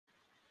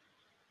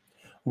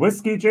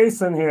Whiskey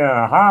Jason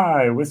here.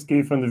 Hi,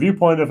 whiskey from the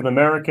viewpoint of an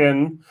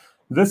American.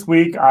 This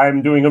week,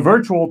 I'm doing a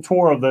virtual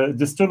tour of the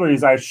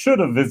distilleries I should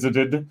have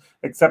visited,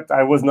 except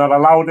I was not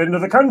allowed into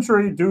the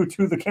country due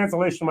to the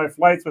cancellation of my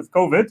flights with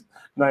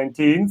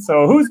COVID-19.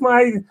 So who's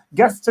my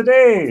guest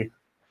today?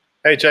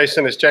 Hey,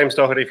 Jason, it's James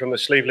Doherty from the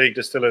Sliabh Liag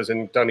Distillers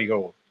in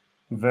Donegal.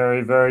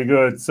 Very, very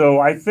good. So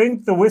I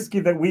think the whiskey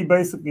that we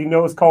basically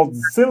know is called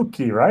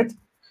Silky, right?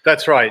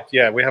 That's right.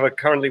 Yeah,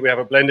 currently we have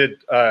a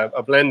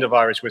blend of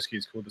Irish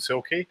whiskies called the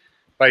Silky,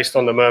 based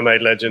on the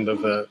mermaid legend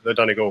of the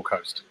Donegal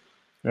coast.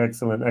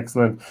 Excellent,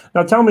 excellent.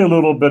 Now tell me a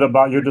little bit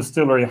about your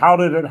distillery. How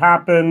did it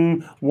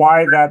happen?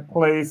 Why that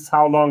place?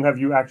 How long have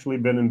you actually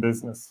been in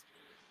business?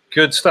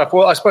 Good stuff.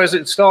 Well, I suppose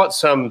it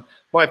starts.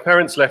 My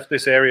parents left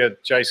this area,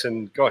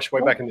 Jason, gosh,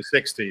 way back in the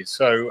 '60s.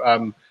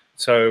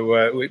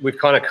 So we've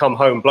kind of come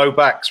home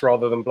blowbacks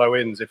rather than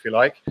blow-ins, if you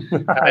like.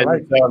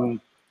 And,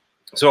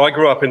 so I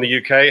grew up in the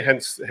UK,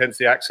 hence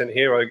the accent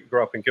here. I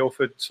grew up in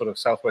Guildford, sort of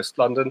southwest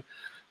London,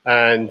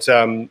 and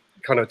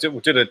kind of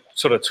did a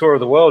sort of tour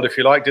of the world, if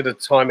you like. Did a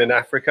time in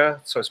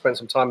Africa, so I spent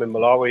some time in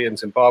Malawi and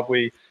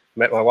Zimbabwe.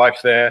 Met my wife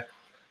there,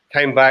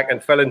 came back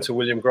and fell into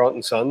William Grant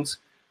and Sons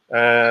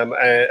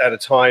at a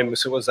time.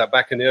 So what was that,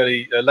 back in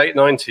the late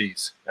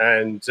 '90s?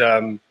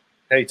 And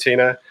hey,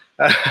 Tina.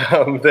 You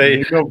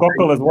go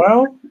Gokul as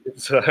well.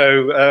 So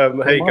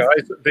hey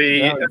guys,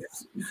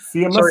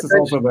 CMS is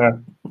also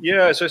there.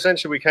 Yeah, so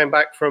essentially we came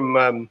back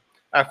from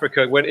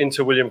Africa, went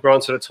into William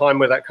Grant at a time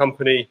where that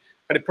company,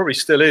 and it probably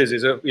still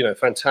is a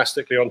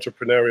fantastically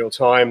entrepreneurial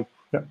time.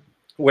 Yeah.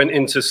 Went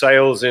into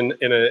sales in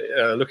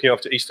looking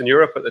after Eastern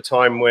Europe at the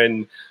time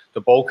when the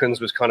Balkans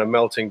was kind of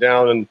melting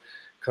down and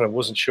kind of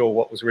wasn't sure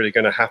what was really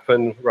going to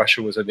happen.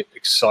 Russia was an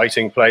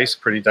exciting place,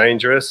 pretty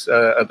dangerous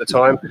at the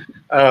time.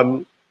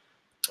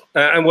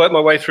 And worked my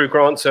way through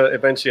Grant.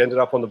 Eventually ended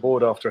up on the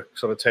board after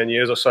sort of 10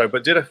 years or so,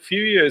 but did a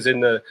few years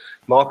in the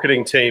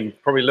marketing team.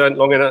 Probably learned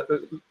long enough,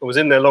 was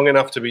in there long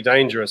enough to be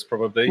dangerous,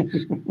 probably,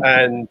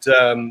 and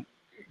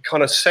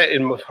kind of set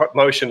in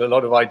motion a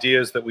lot of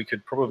ideas that we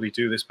could probably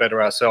do this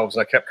better ourselves.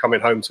 And I kept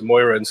coming home to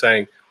Moira and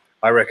saying,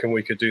 I reckon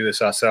we could do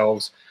this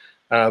ourselves.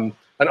 And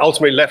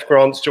ultimately left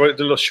Grant, did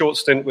a little short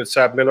stint with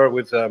Sliabh Miller,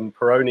 with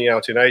Peroni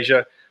out in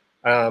Asia.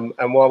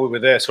 And while we were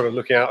there, sort of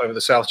looking out over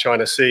the South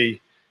China Sea,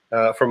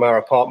 from our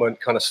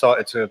apartment, kind of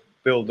started to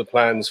build the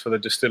plans for the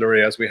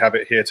distillery as we have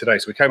it here today.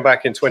 So we came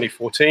back in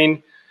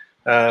 2014,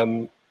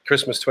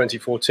 Christmas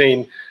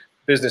 2014.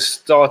 Business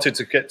started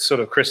to get sort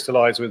of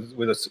crystallized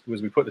with us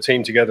as we put the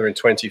team together in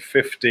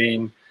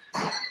 2015.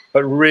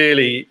 But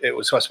really, it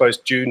was, I suppose,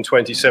 June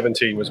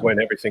 2017 was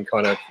when everything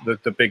kind of,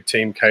 the big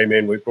team came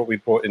in. We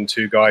brought in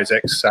two guys,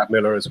 ex-Sliabh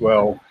Miller as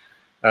well.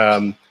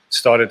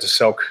 Started to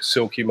sell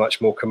Silky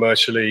much more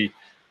commercially.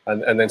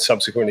 And then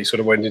subsequently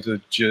sort of went into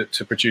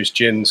to produce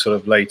gin sort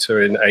of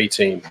later in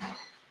 18.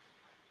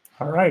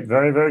 All right,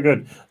 very, very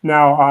good.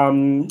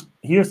 Now,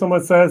 here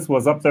someone says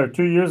was up there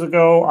 2 years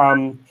ago.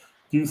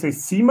 Do you say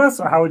Seamus,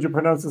 or how would you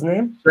pronounce his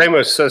name?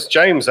 James, says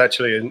James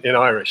actually in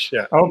Irish,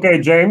 yeah. Okay,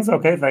 James.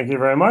 Okay, thank you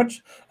very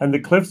much. And the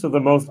cliffs are the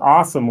most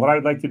awesome. What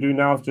I'd like to do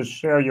now is just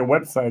share your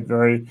website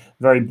very,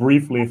 very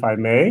briefly, if I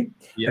may.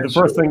 Yeah, and the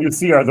first thing you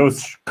see are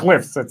those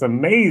cliffs. It's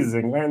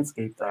amazing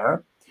landscape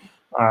there.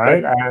 All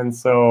right, and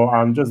so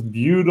just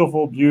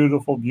beautiful,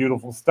 beautiful,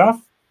 beautiful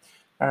stuff.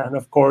 And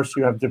of course,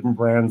 you have different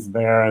brands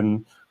there.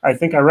 And I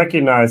think I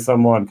recognize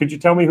someone. Could you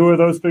tell me who are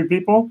those three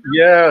people?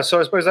 Yeah, so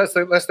I suppose that's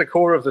the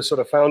core of the sort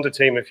of founder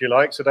team, if you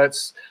like. So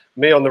that's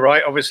me on the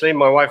right, obviously,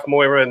 my wife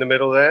Moira in the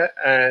middle there,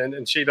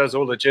 and she does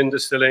all the gin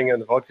distilling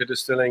and the vodka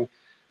distilling.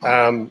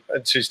 And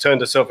she's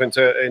turned herself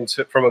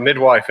into from a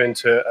midwife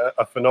into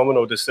a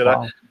phenomenal distiller.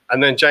 Wow.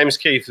 And then James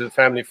Keith is a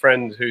family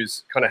friend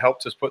who's kind of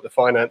helped us put the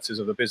finances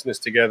of the business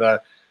together.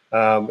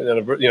 And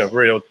a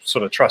real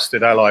sort of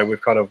trusted ally.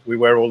 We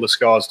wear all the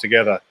scars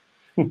together.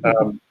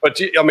 But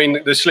I mean,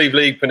 the Sliabh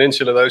Liag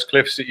Peninsula, those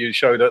cliffs that you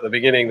showed at the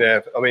beginning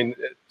there, I mean,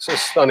 it's a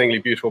stunningly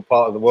beautiful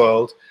part of the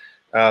world.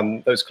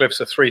 Those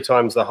cliffs are 3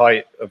 times the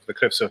height of the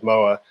cliffs of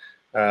Moher.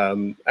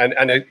 And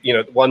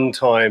at one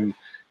time,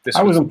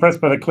 I was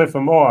impressed by the cliff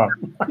of Moher.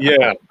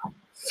 Yeah.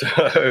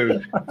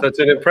 So it's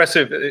an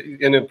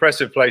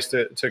impressive place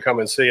to come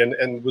and see,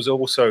 and was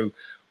also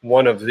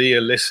one of the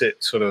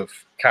illicit sort of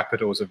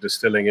capitals of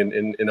distilling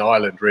in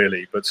Ireland,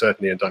 really, but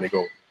certainly in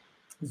Donegal.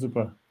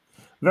 Super.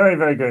 Very,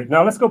 very good.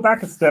 Now let's go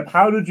back a step.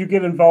 How did you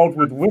get involved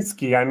with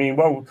whiskey? I mean,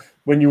 well,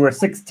 when you were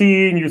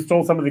 16, you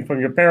stole something from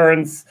your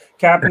parents'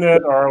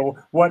 cabinet, or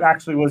what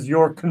actually was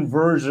your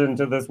conversion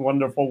to this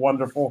wonderful,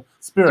 wonderful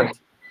spirit?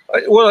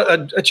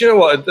 Well, do you know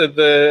what?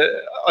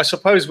 I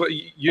suppose what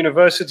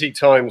university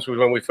times was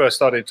when we first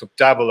started to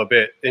dabble a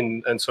bit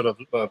in and sort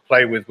of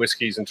play with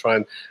whiskies and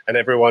and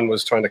everyone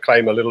was trying to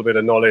claim a little bit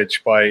of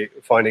knowledge by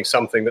finding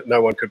something that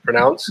no one could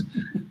pronounce.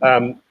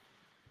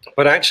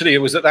 But actually, it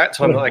was at that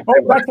time that I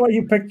came that's why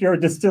you picked your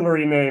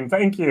distillery name.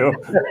 Thank you.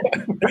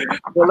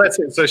 Well, that's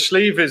it. So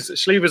Sliabh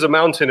is a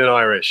mountain in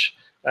Irish,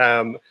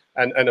 and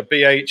a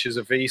BH is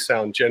a V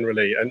sound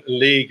generally, and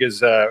Liag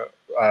is a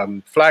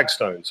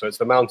flagstone. So it's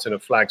the mountain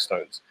of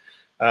flagstones.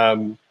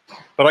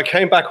 But I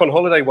came back on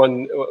holiday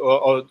on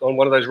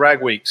one of those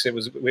rag weeks.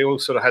 We all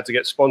sort of had to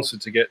get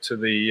sponsored to get to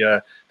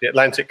the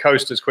Atlantic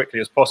coast as quickly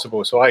as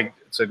possible. So I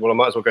said, well, I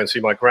might as well go and see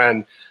my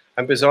gran.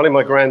 And bizarrely,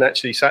 my gran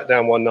actually sat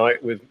down one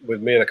night with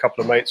me and a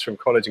couple of mates from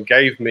college and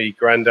gave me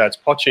Granddad's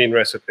pochine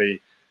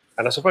recipe.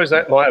 And I suppose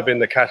that might have been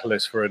the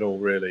catalyst for it all,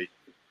 really.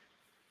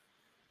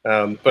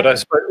 But I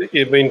suppose,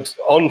 I mean,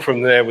 on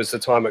from there was the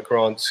time at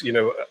Grant's. You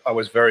know, I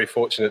was very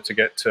fortunate to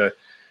get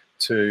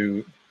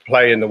to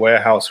play in the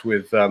warehouse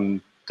with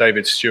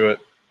David Stewart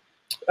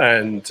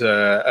and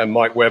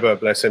Mike Webber,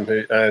 bless him,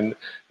 and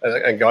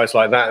guys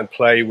like that, and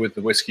play with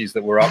the whiskies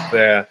that were up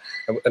there.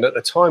 And at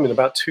the time, in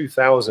about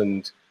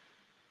 2000,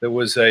 we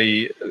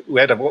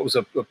had what was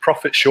a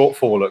profit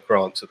shortfall at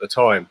Grant's at the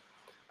time,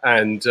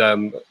 and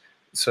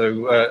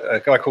so a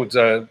guy called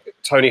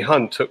Tony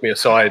Hunt took me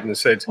aside and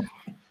said,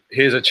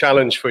 "Here's a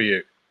challenge for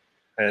you,"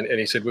 and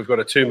he said, "We've got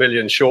a 2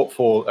 million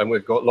shortfall, and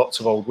we've got lots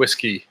of old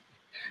whiskey.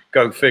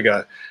 Go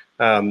figure."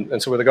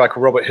 And so with a guy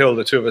called Robert Hill,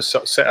 the two of us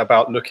set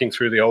about looking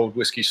through the old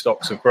whiskey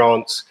stocks of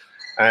Grant's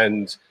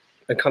and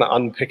kind of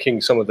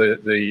unpicking some of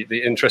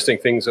the interesting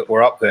things that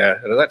were up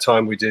there. And at that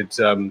time we did,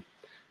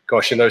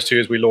 gosh, in those 2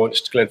 years we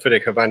launched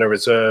Glenfiddich Havana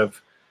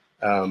Reserve,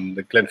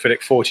 the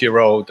Glenfiddich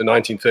 40-year-old, the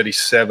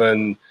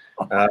 1937,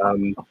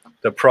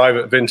 the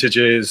private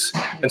vintages.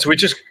 And so we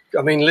just,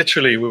 I mean,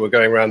 literally we were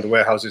going around the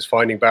warehouses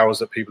finding barrels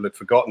that people had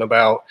forgotten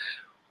about,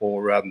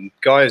 or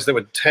guys, there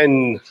were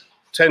 10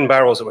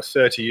 barrels that were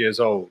 30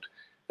 years old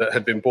that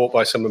had been bought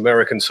by some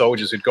American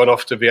soldiers who'd gone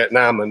off to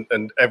Vietnam,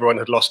 and everyone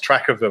had lost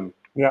track of them.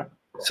 Yeah.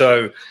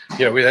 So,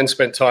 you know, we then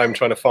spent time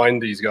trying to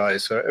find these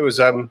guys. So it was,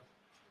 you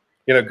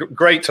know,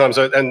 great times.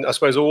 And I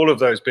suppose all of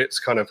those bits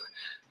have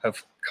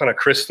kind of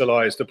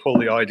crystallized to pull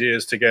the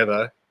ideas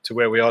together to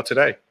where we are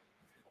today.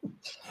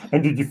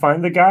 And did you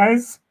find the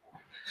guys?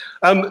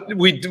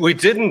 We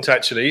didn't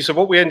actually. So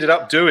what we ended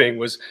up doing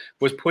was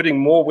putting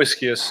more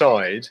whiskey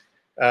aside,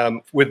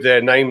 with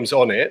their names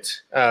on it,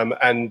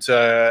 and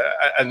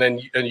then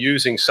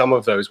using some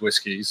of those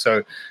whiskeys.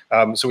 So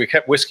we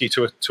kept whiskey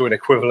to an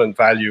equivalent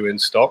value in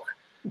stock.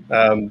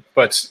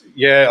 But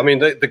yeah, I mean,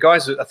 the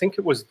guys, I think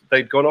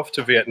they'd gone off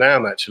to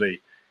Vietnam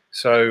actually.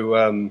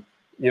 So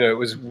you know, it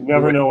was, you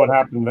never know what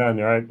happened then,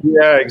 right?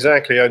 Yeah,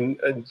 exactly. And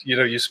you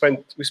know, we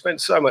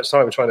spent so much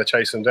time trying to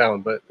chase them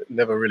down, but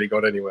never really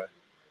got anywhere.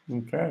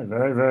 Okay,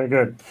 very, very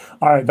good.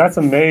 All right, that's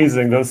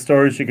amazing, those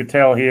stories you could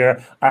tell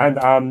here.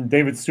 And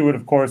David Stewart,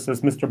 of course,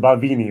 is Mr.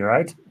 Balvenie,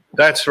 right?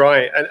 That's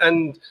right.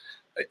 And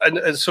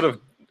sort of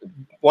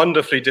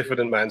wonderfully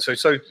diffident man. So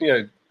you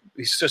know,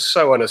 he's just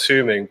so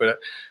unassuming. But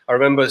I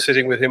remember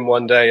sitting with him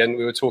one day and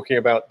we were talking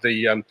about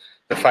the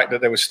fact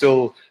that they were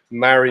still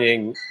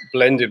marrying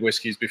blended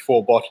whiskies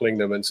before bottling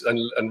them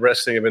and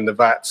resting them in the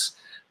vats.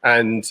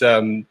 And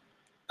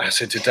I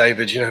said to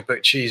David, you know,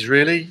 but geez,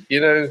 really, you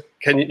know,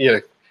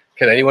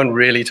 can anyone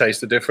really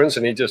taste the difference?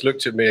 And he just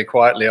looked at me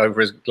quietly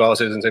over his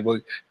glasses and said, well,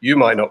 you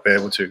might not be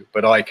able to,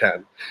 but I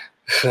can.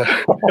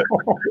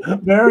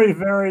 Very,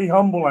 very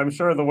humble, I'm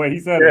sure, the way he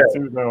said it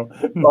too, though.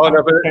 Oh,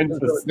 no, but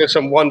there's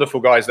some wonderful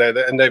guys there,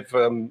 and they've,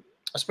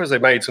 I suppose they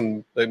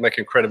make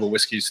incredible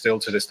whiskeys still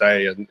to this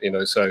day, and you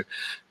know, so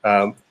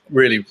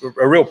really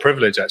a real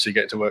privilege actually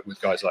getting to work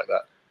with guys like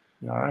that.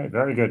 All right,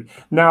 very good.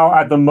 Now,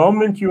 at the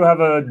moment, you have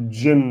a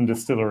gin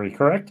distillery,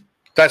 correct?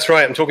 That's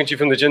right. I'm talking to you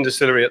from the gin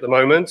distillery at the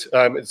moment.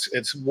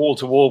 It's wall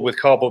to wall with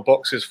cardboard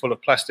boxes full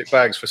of plastic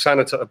bags for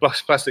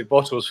plastic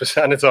bottles for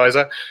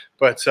sanitizer.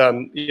 But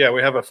yeah,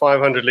 we have a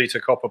 500-liter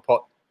copper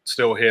pot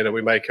still here that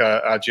we make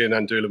our gin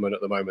and Doulaman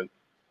at the moment.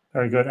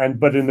 Very good.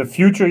 But in the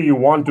future, you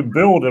want to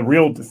build a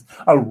real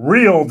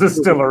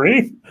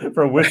distillery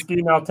for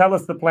whiskey. Now, tell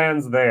us the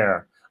plans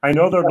there. I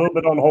know they're a little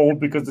bit on hold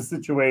because of the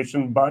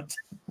situation, but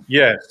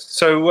yeah.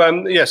 So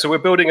so we're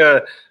building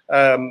a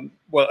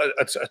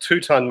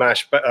 2-ton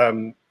mash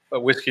a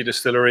whiskey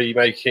distillery,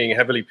 making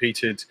heavily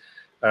peated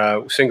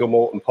single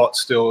malt and pot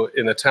still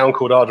in a town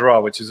called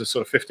Ardra, which is a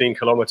sort of 15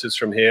 kilometers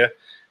from here.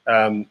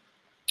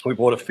 We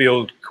bought a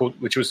field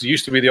which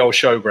used to be the old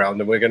showground,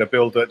 and we're going to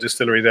build a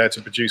distillery there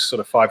to produce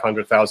sort of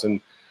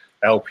 500,000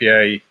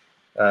 LPA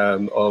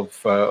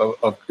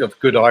of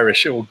good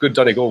Irish or good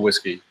Donegal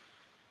whiskey.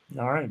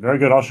 All right, very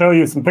good. I'll show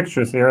you some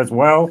pictures here as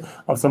well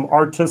of some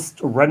artist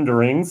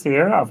renderings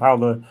here of how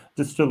the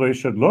distillery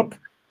should look.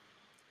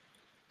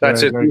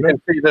 That's it. You can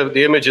see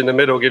the image in the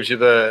middle gives you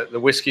the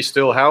whiskey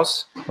still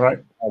house, right?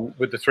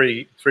 With the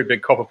three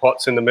big copper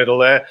pots in the middle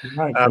there.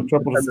 Right,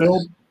 triple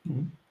distilled.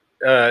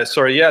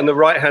 Sorry, yeah, and the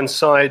right-hand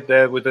side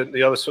there with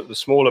the other sort of the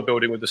smaller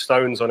building with the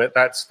stones on it.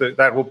 That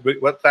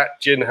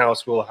gin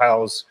house will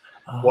house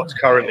what's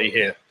currently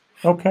here.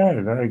 Okay,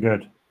 very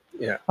good.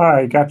 Yeah. All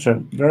right, gotcha.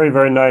 Very,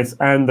 very nice.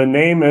 And the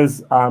name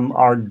is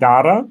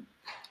Ardra.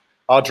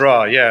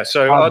 Ardra, yeah.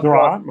 So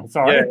Ardra.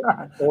 Sorry,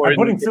 yeah. I'm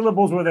putting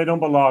syllables where they don't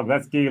belong.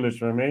 That's Gaelish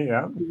for me.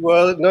 Yeah.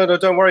 Well, no,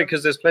 don't worry,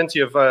 because there's plenty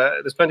of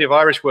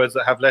Irish words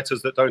that have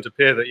letters that don't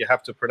appear that you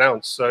have to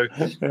pronounce. So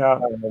yeah.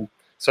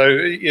 So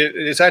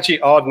it's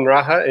actually Arden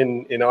Raha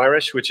in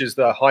Irish, which is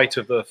the height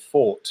of the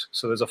fort.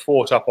 So there's a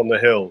fort up on the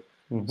hill.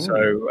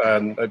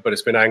 So, but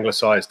it's been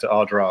anglicized to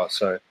Ardra.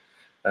 So,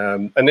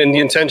 and then the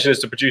intention is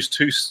to produce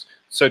two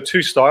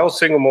styles,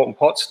 single malt and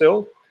pot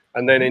still,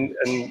 and then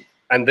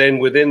and then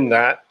within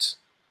that,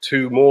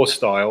 two more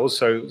styles.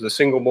 So the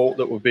single malt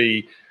that would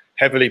be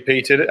heavily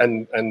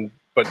peated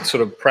but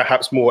sort of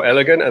perhaps more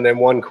elegant, and then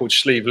one called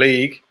Sliabh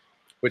Liag,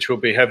 which will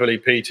be heavily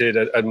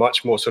peated and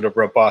much more sort of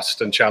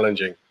robust and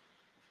challenging.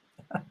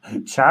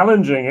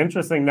 Challenging,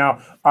 interesting.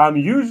 Now,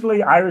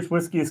 usually Irish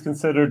whiskey is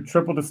considered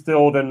triple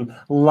distilled and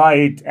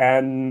light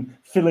and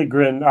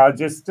filigree,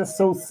 just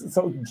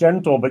so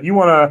gentle. But you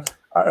want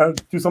to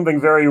do something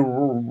very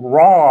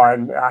raw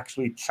and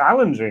actually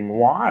challenging.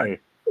 Why?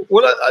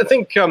 Well, I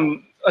think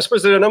I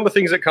suppose there are a number of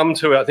things that come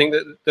to it. I think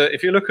that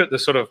if you look at the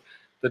sort of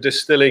the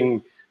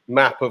distilling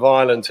map of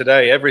Ireland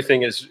today,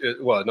 everything is,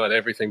 well, not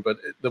everything, but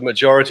the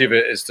majority of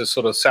it is the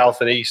sort of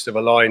south and east of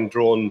a line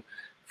drawn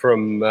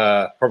from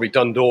probably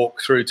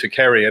Dundalk through to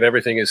Kerry, and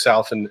everything is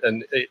south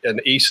and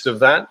east of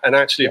that. And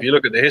actually, if you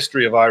look at the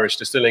history of Irish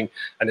distilling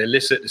and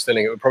illicit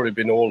distilling, it would probably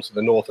be all to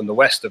the north and the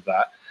west of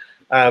that.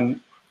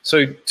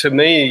 So to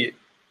me,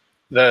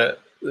 the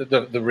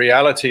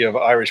reality of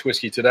Irish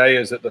whiskey today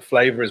is that the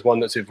flavor is one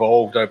that's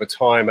evolved over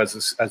time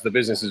as the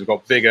businesses have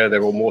got bigger.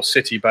 They're all more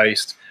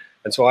city-based.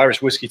 And so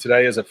Irish whiskey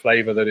today is a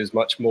flavor that is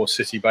much more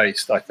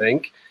city-based, I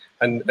think.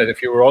 And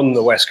if you were on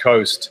the West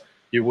Coast,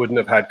 you wouldn't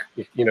have had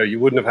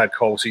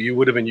coal, so you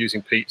would have been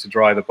using peat to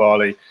dry the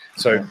barley,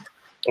 or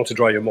to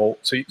dry your malt.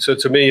 So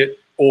to me,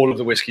 all of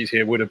the whiskies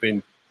here would have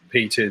been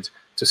peated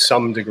to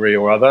some degree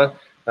or other,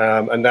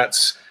 and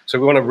so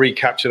we want to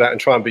recapture that and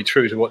try and be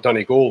true to what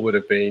Donegal would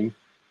have been.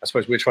 I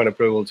suppose we're trying to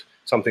build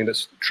something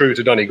that's true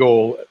to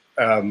Donegal.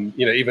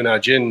 Even our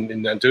gin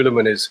in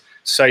Doulaman is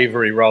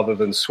savoury rather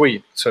than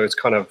sweet, so it's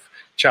kind of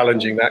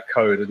challenging that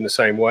code in the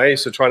same way.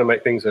 So trying to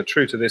make things that are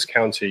true to this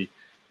county.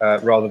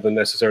 Rather than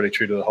necessarily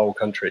true to the whole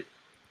country.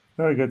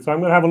 Very good. So I'm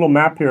going to have a little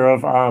map here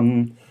of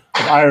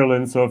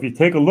Ireland. So if you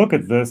take a look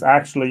at this,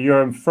 actually,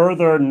 you're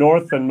further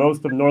north than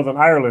most of Northern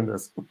Ireland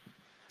is.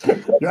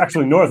 You're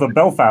actually north of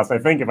Belfast, I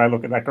think, if I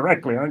look at that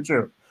correctly, aren't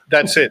you?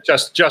 That's it,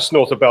 just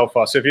north of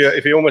Belfast. So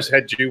if you almost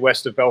head due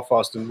west of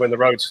Belfast, and when the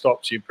road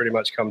stops, you pretty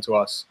much come to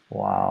us.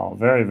 Wow,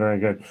 very, very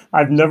good.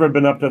 I've never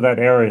been up to that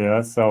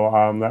area, so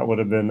that would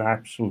have been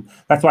actual.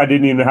 That's why I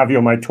didn't even have you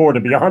on my tour, to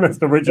be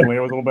honest. Originally, it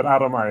was a little bit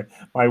out of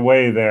my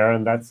way there,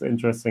 and that's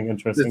interesting.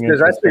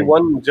 There's actually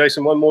one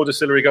more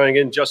distillery going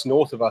in just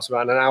north of us,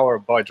 about an hour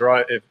by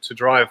drive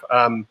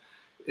in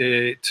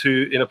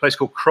a place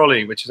called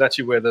Crowley, which is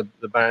actually where the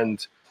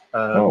band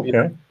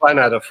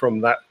Planada from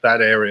that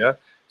area.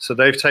 So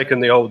they've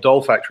taken the old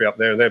Dole factory up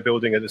there, and they're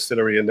building a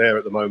distillery in there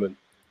at the moment.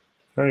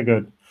 Very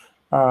good.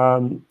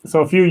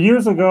 So a few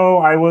years ago,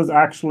 I was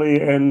actually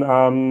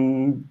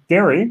in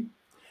Derry.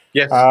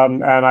 Yes.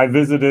 And I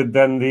visited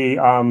then the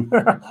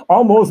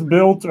almost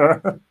built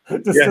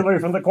distillery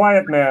from the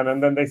Quiet Man,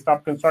 and then they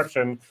stopped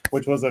construction,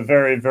 which was a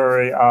very,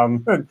 very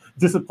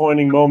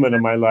disappointing moment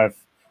in my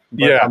life.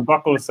 But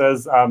Buckle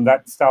says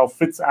that style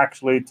fits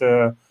actually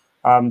to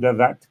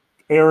that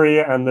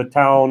area and the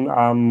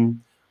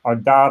town.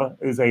 Ardara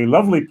is a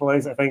lovely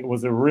place. I think it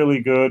was a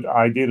really good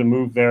idea to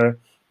move there,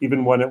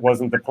 even when it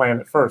wasn't the plan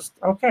at first.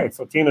 Okay,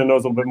 so Tina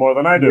knows a little bit more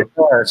than I do.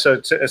 Yeah,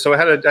 so I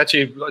had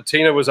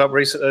Tina was up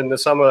recently in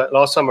the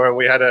last summer, and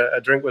we had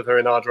a drink with her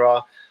in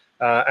Ardara.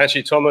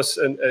 Actually, Thomas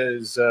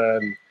is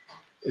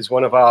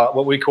one of our,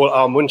 what we call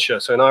our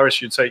muncher. So in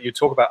Irish, you'd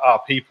talk about our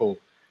people.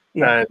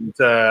 Yeah. And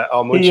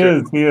our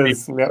muncher. He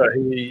is. Yeah. So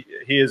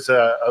he is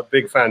a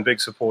big fan, big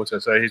supporter.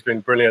 So he's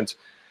been brilliant.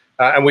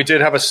 And we did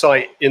have a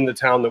site in the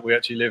town that we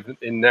actually live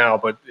in now,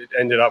 but it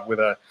ended up with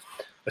a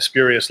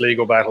spurious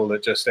legal battle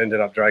that just ended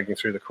up dragging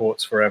through the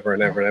courts forever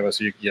and ever and ever.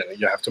 So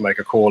you have to make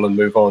a call and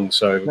move on.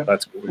 So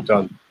that's what we've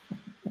done.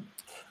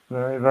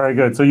 Very, very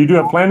good. So you do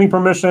have planning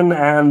permission,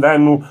 and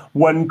then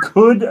when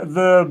could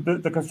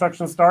the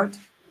construction start?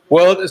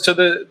 Well, so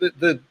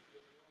the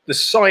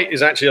site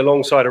is actually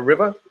alongside a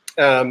river,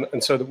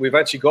 and so we've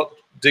actually got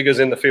diggers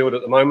in the field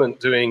at the moment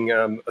doing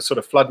a sort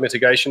of flood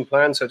mitigation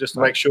plan. So just to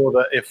make sure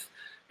that if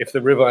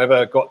the river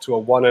ever got to a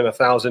 1 in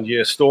 1,000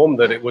 year storm,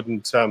 that it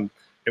wouldn't.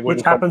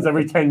 Which happens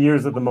every 10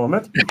 years at the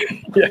moment.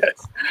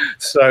 Yes.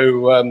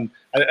 So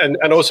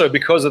and also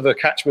because of the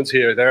catchments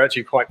here, they're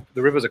actually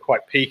the rivers are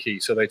quite peaky,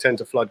 so they tend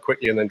to flood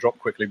quickly and then drop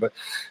quickly. But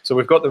so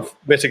we've got the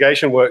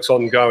mitigation works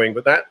ongoing,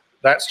 but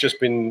that's just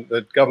been,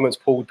 the government's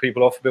pulled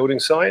people off building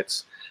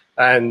sites,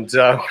 and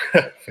so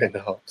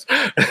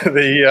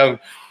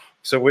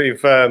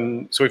we've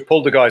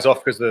pulled the guys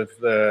off because of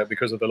the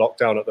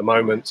lockdown at the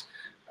moment,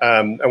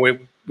 and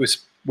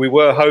we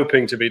were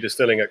hoping to be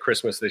distilling at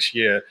Christmas this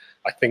year.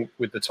 I think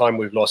with the time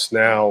we've lost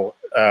now,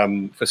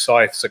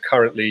 Forsyths are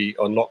currently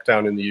on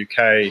lockdown in the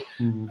UK.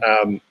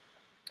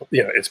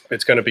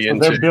 It's going to be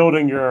They're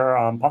building your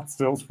pot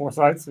stills,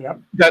 Forsyths. Yeah,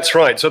 that's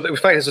right. So in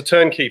fact, it's a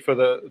turnkey for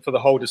the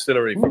whole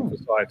distillery from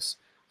Forsyths.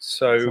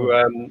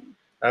 So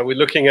we're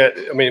looking at.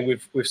 I mean,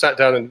 we've sat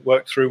down and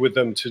worked through with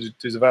them to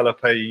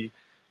develop a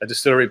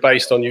distillery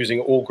based on using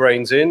all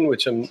grains in,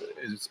 which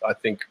is, I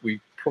think, we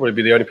probably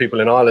be the only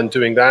people in Ireland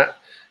doing that.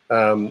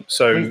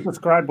 Please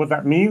describe what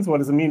that means. What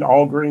does it mean?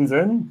 All grains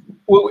in?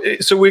 Well,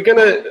 so we're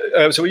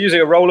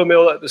using a roller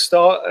mill at the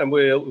start, and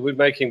we're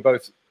making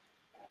both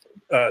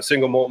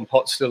single malt and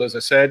pot still, as I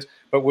said.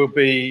 But we'll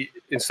be,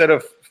 instead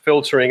of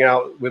filtering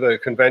out with a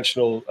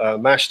conventional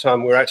mash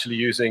tun, we're actually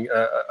using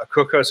a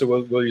cooker. So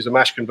we'll use a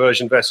mash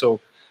conversion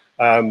vessel,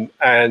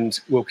 and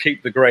we'll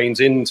keep the grains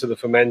into the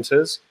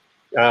fermenters,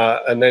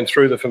 and then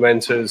through the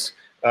fermenters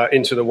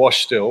into the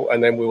wash still,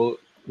 and then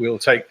we'll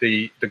take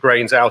the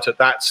grains out at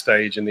that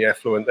stage in the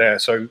effluent there.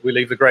 So we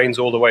leave the grains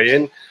all the way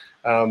in.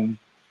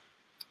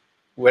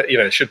 Where,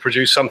 it should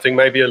produce something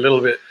maybe a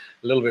little bit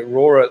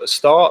rawer at the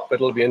start, but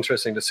it'll be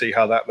interesting to see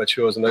how that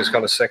matures and those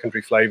kind of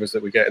secondary flavors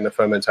that we get in the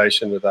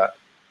fermentation with that.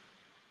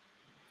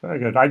 Very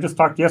good. I just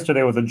talked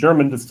yesterday with a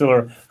German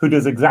distiller who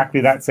does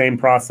exactly that same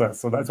process.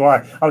 So that's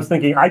why I was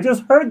thinking, I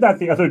just heard that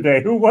the other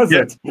day. Who was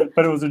it?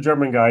 But it was a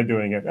German guy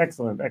doing it.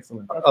 Excellent,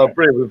 excellent. Okay. Oh,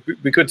 brilliant. It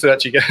would be good to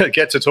actually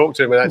get to talk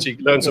to him and actually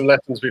learn some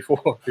lessons before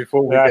we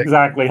get...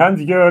 exactly.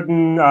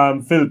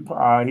 Hans-Jürgen Philipp,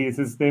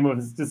 his name of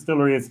his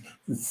distillery is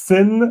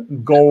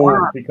Sin Gold,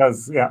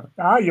 because,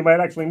 you might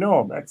actually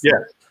know him.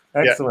 Excellent. Yeah.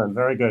 Excellent.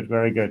 Very good.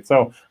 Very good.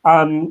 So,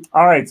 all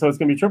right. So it's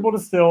going to be triple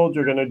distilled.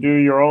 You're going to do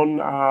your own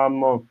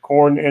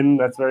corn in.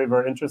 That's very,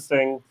 very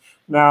interesting.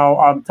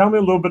 Now, tell me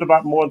a little bit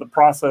about more of the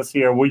process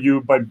here. Will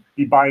you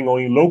be buying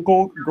only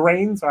local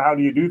grains, or how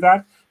do you do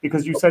that?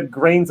 Because you said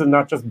grains and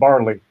not just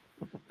barley.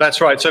 That's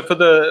right. So for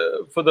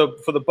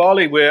the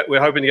barley, we're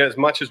hoping to get as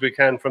much as we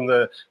can from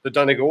the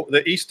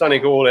East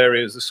Donegal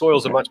areas. The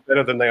soils are much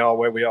better than they are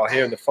where we are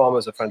here, and the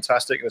farmers are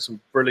fantastic. There's some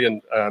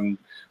brilliant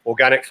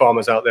organic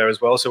farmers out there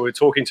as well. So we're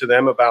talking to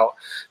them about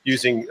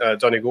using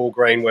Donegal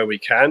grain where we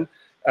can.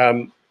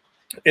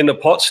 In the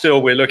pot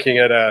still, we're looking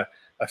at a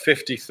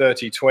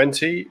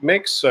 50-30-20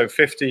 mix. So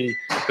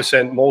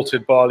 50%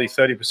 malted barley,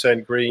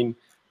 30% green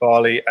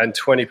barley, and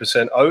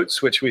 20%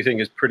 oats, which we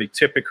think is pretty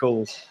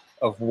typical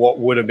of what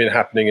would have been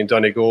happening in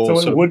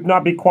Donegal. So it would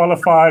not be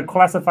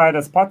classified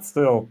as pot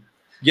still.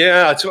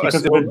 Yeah,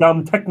 because of a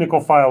dumb technical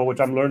file,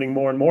 which I'm learning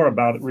more and more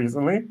about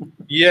recently.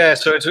 Yeah,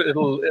 so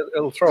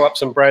it'll throw up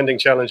some branding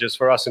challenges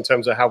for us in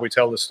terms of how we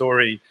tell the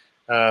story.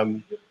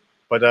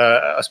 But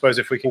I suppose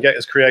if we can get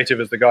as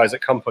creative as the guys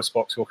at Compass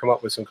Box, we'll come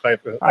up with some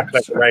clever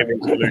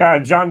naming solutions. Yeah,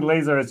 John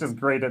Glazer is just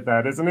great at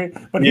that, isn't he?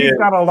 But he's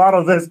got a lot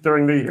of this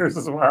during the years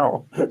as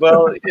well.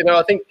 Well,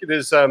 I think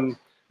there's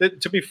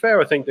to be fair,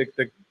 I think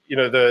the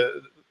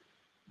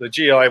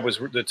GI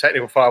the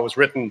technical file was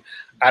written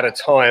at a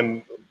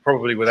time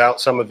probably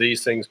without some of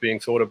these things being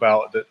thought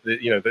about. That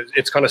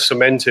it's kind of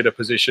cemented a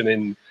position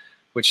in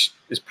which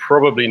is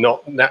probably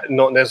not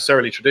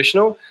necessarily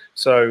traditional.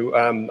 So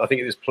I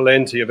think there's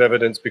plenty of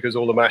evidence, because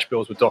all the mash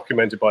bills were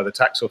documented by the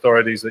tax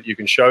authorities, that you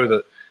can show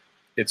that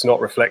it's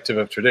not reflective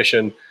of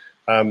tradition.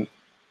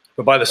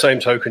 But by the same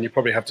token, you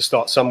probably have to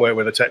start somewhere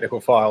with a technical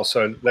file.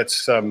 So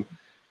let's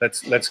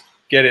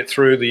get it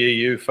through the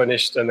EU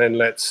finished, and then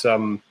let's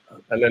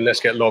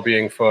get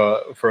lobbying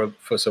for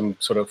some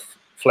sort of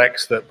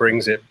flex that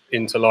brings it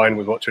into line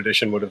with what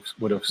tradition would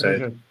have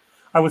said.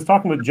 I was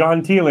talking with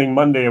John Teeling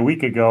Monday a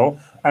week ago,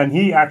 and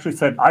he actually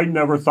said, I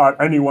never thought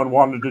anyone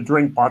wanted to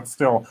drink pot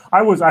still.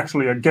 I was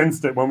actually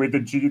against it when we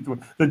did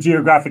the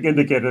geographic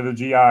indicator, the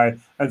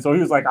GI. And so he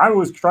was like, I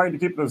was trying to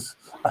keep this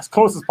as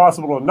close as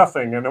possible to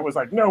nothing. And it was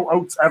like, no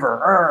oats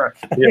ever.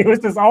 It was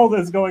just all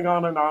this going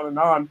on and on and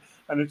on.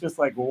 And it's just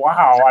like,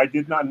 wow, I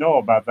did not know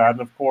about that. And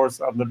of course,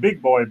 the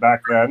big boy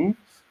back then,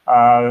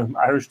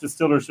 Irish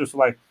distillers just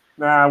like,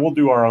 nah, we'll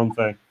do our own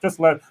thing.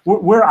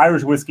 We're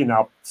Irish whiskey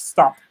now.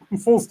 Stop.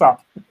 Full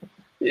stop.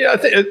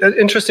 Yeah,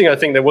 interesting. I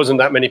think there wasn't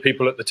that many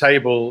people at the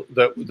table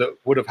that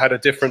would have had a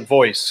different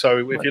voice.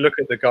 So if you look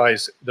at the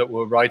guys that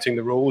were writing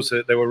the rules,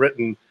 they were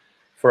written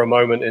for a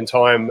moment in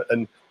time.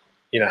 And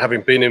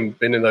having been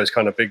in those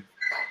kind of big,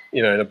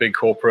 in a big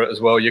corporate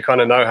as well, you kind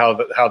of know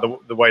how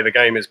the way the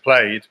game is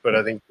played. But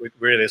I think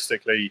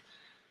realistically,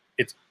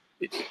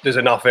 there's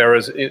enough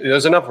errors.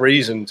 There's enough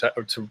reason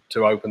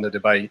to open the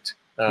debate.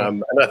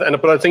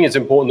 But I think it's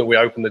important that we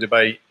open the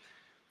debate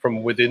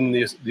from within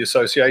the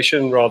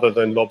association rather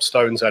than lob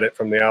stones at it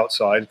from the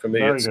outside. For me,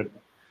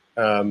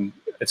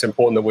 it's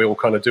important that we all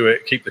kind of do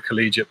it, keep the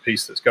collegiate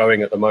piece that's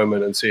going at the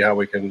moment, and see how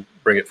we can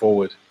bring it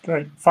forward.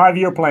 Great.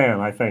 5-year plan,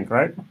 I think,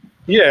 right?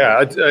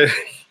 Yeah.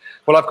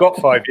 Well, I've got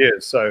 5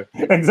 years, so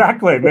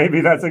exactly.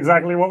 Maybe that's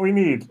exactly what we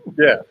need.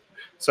 Yeah.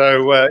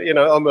 So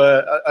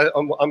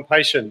I'm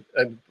patient,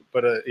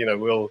 but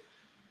we'll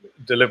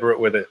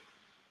deliberate with it.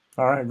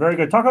 All right, very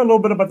good. Talk a little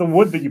bit about the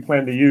wood that you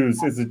plan to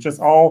use. Is it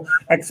just all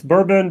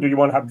ex-bourbon? Do you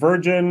want to have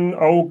virgin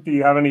oak? Do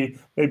you have any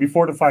maybe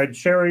fortified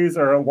sherries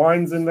or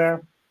wines in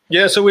there?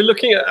 Yeah, so we're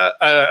looking at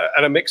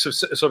a mix of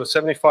sort of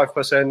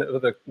 75%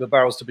 of the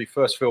barrels to be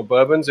first fill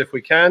bourbons if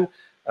we can,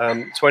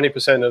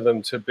 20% of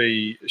them to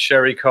be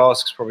sherry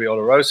casks, probably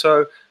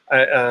Oloroso,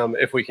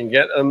 if we can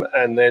get them,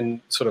 and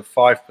then sort of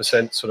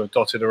 5% sort of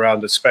dotted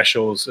around as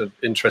specials of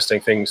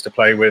interesting things to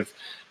play with.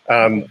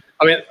 I mean,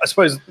 I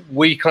suppose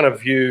we kind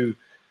of view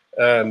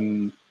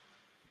the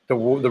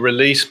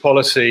release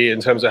policy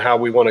in terms of how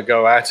we want to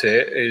go at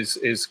it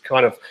is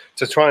kind of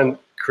to try and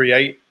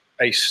create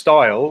a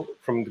style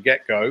from the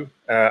get-go,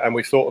 and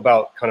we thought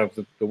about kind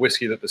of the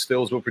whiskey that the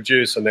stills will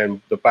produce, and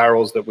then the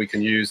barrels that we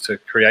can use to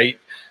create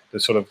the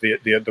sort of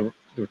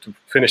to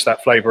finish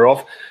that flavor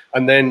off,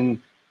 and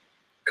then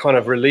kind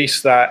of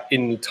release that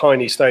in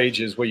tiny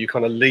stages where you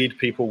kind of lead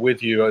people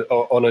with you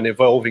on an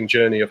evolving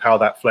journey of how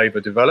that flavor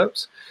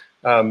develops.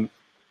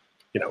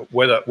 You know,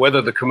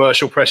 whether the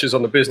commercial pressures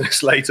on the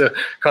business later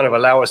kind of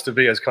allow us to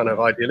be as kind of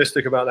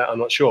idealistic about that, I'm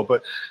not sure,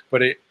 but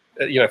it,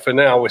 you know, for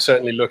now we're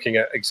certainly looking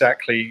at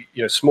exactly,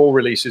 you know, small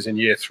releases in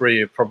year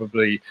 3 of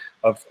probably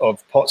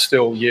of pot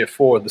still, year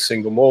 4 of the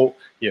single malt,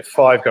 year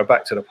 5 go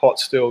back to the pot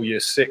still, year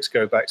 6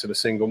 go back to the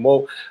single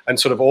malt, and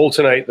sort of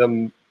alternate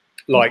them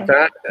like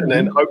that, and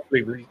then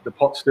hopefully the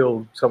pot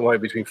still somewhere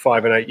between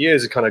 5 and 8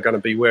 years is kind of going to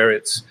be where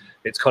its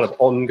kind of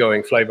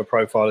ongoing flavor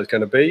profile is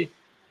going to be,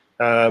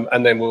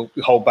 and then we'll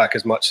hold back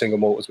as much single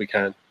malt as we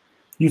can.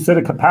 You said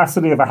a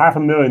capacity of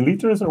 500,000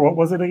 liters, or what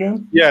was it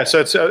again? Yeah, so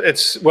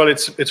it's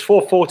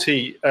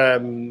 440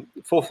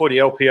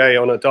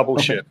 LPA on a double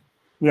ship.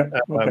 Yeah,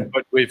 okay.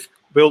 But we've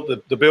built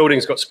the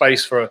building's got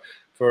space for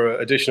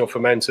additional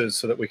fermenters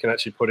so that we can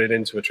actually put it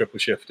into a triple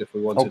shift if we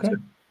wanted to.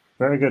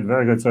 Very good,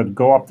 very good. So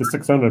go up to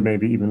 600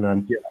 maybe even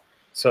then. Yeah.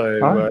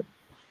 So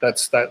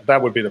that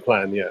would be the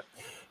plan. Yeah.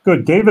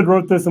 Good. David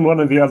wrote this in one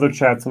of the other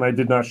chats, and I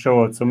did not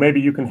show it. So maybe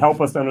you can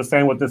help us to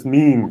understand what this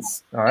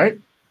means. All right.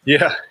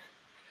 Yeah.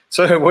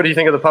 So what do you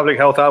think of the public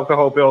health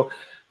alcohol bill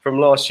from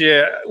last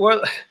year?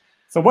 Well,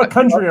 so what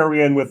country are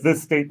we in with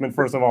this statement,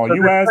 first of all?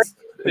 US,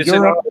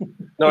 Europe?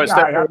 No, it's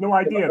I have no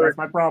idea. That's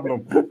my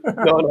problem.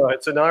 No,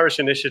 it's an Irish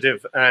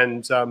initiative,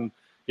 and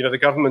you know, the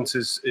government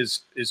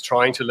is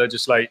trying to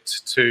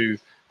legislate to,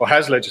 or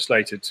has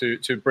legislated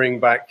to bring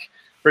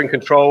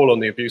control on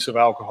the abuse of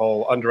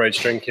alcohol,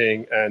 underage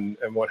drinking, and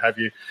what have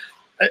you.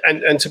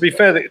 And to be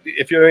fair,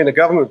 if you're in a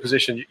government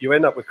position, you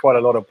end up with quite a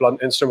lot of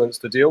blunt instruments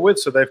to deal with.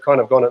 So they've kind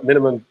of gone at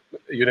minimum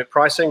unit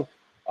pricing.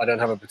 I don't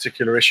have a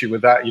particular issue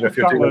with that. You know, if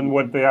you're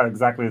dealing, they are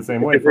exactly the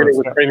same way. If you're dealing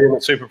with premium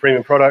and super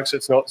premium products,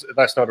 that's not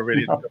a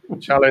really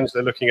challenge.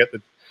 They're looking at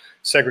the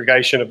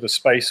segregation of the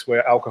space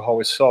where alcohol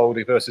is sold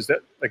versus that.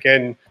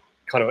 Again,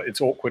 kind of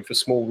it's awkward for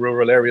small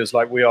rural areas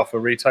like we are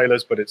for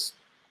retailers, but it's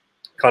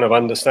kind of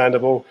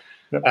understandable.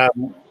 Yep.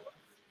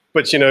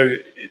 But you know,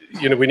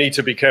 we need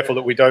to be careful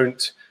that we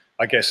don't,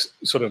 I guess,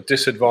 sort of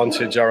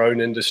disadvantage our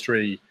own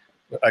industry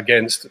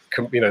against,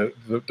 you know,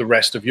 the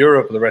rest of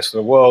Europe or the rest of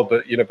the world.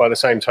 But, you know, by the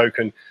same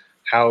token,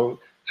 how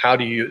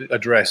do you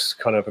address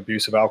kind of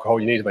abuse of alcohol?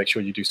 You need to make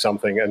sure you do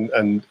something,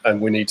 and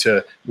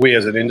we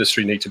as an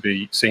industry need to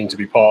be seen to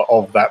be part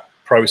of that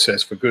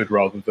process for good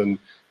rather than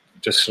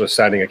just sort of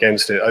standing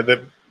against it.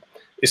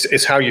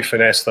 It's how you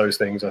finesse those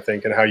things, I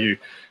think, and how you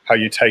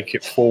take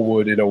it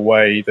forward in a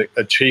way that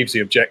achieves the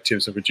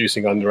objectives of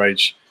reducing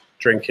underage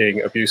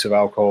drinking, abuse of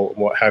alcohol, and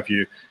what have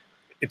you.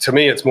 To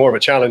me, it's more of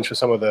a challenge for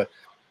some of the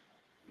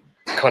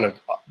kind of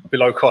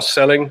below cost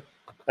selling.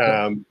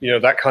 You know,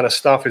 that kind of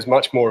stuff is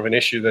much more of an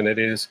issue than it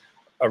is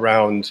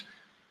around,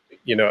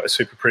 you know, a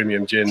super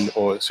premium gin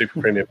or a super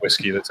premium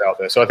whiskey that's out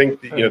there. So I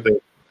think, you know,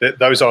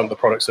 those aren't the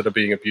products that are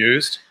being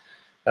abused.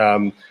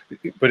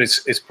 But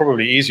it's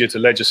probably easier to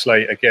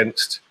legislate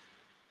against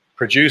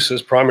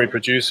primary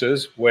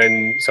producers,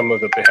 when some of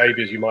the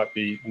behaviors you might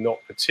be not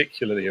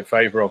particularly in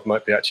favor of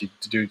might be actually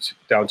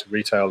down to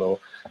retail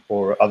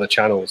or other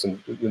channels, and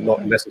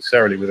not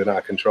necessarily within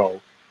our control.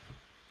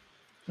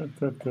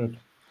 Good.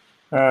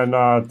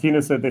 And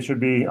Tina said they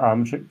should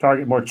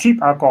target more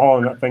cheap alcohol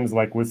and not things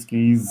like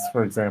whiskeys,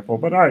 for example.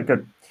 But all right,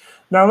 good.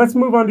 Now let's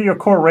move on to your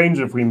core range,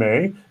 if we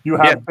may. You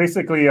have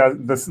basically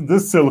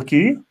this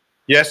silky.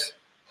 Yes.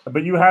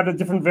 But you had a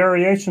different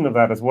variation of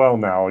that as well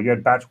now. You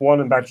had batch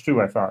 1 and batch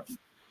 2, I thought.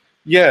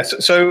 Yes.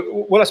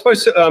 So, well, I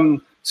suppose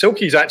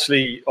Silky's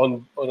actually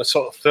on a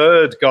sort of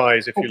third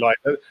guise, if you like.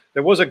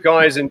 There was a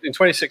guise in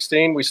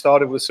 2016. We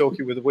started with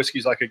Silky with the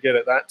whiskies I could get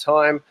at that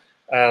time.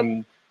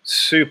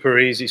 Super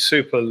easy,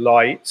 super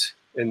light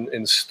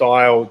in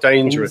style,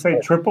 dangerous. Can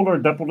you say triple or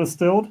double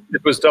distilled?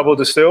 It was double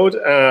distilled,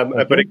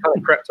 but it kind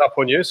of crept up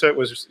on you. So it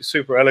was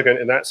super elegant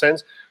in that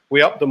sense.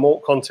 We upped the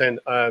malt content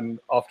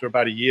after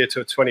about a year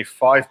to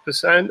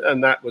 25%,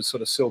 and that was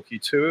sort of Silky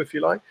 2, if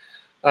you like.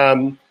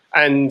 And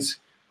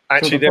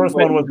actually, so the first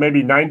one was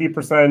maybe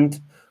 90%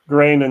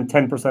 grain and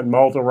 10%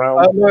 malt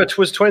around. No, it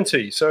was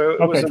 20. So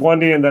it was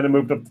 20, and then it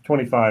moved up to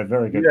 25.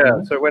 Very good.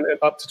 Yeah, so it went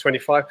up to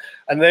 25,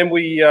 and then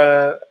we,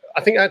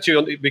 I think,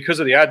 actually, because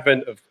of the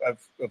advent of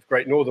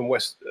Great Northern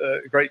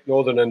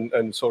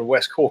and sort of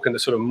West Cork, and the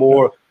sort of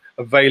more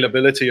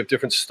availability of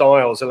different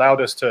styles,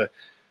 allowed us to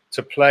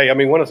play. I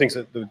mean, one of the things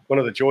one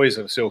of the joys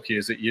of Silky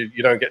is that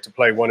you don't get to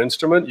play one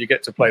instrument, you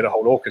get to play the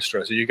whole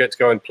orchestra. So you get to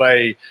go and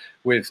play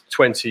with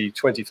 20,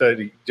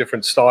 30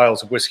 different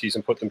styles of whiskies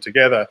and put them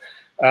together.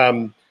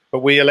 But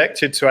we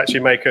elected to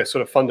actually make a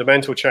sort of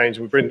fundamental change.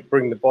 We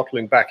bring the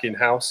bottling back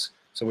in-house.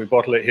 So we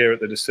bottle it here at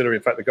the distillery.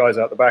 In fact, the guys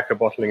out the back are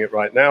bottling it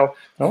right now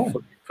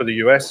for the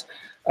US.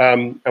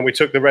 And we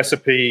took the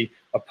recipe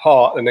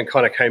apart and then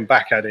kind of came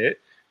back at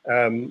it.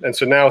 And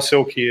so now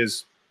Silky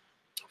is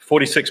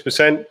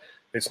 46%.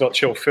 It's not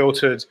chill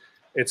filtered.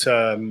 It's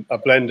a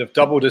blend of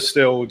double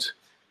distilled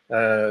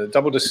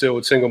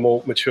single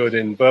malt matured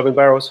in bourbon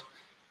barrels.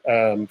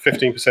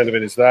 15% of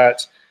it is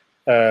that.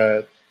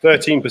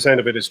 13%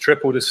 of it is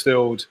triple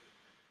distilled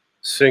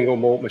single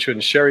malt matured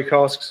in sherry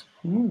casks.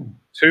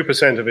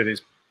 2% of it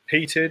is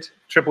peated,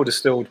 triple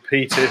distilled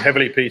peated,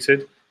 heavily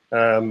peated.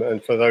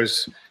 And for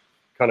those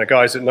kind of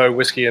guys that know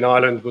whiskey in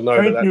Ireland will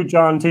know that. Thank you,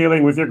 John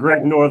Teeling, with your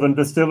great northern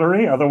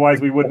distillery.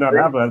 Otherwise, we would not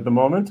have that at the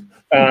moment.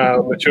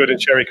 Matured in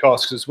sherry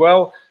casks as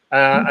well.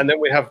 And then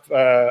we have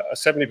a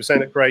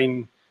 70%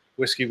 grain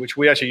whiskey, which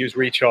we actually use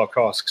rechar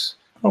casks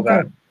for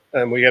that.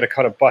 And we get a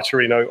kind of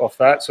buttery note off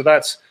that. So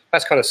that's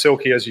kind of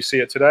silky as you see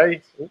it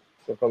today. Oops,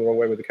 I've gone the wrong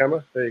way with the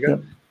camera. There you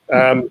go.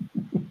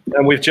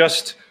 And we've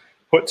just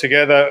put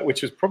together,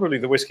 which is probably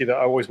the whiskey that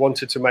I always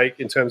wanted to make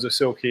in terms of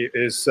silky,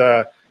 is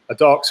a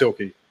dark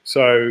silky.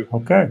 So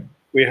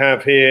we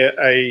have here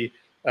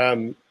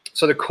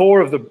so the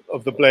core of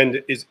the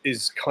blend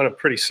is kind of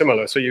pretty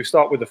similar. So you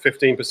start with a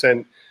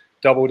 15%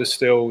 double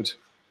distilled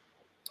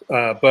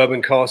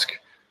bourbon cask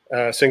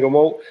single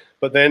malt,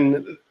 but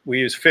then we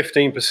use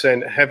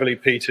 15% heavily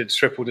peated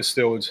triple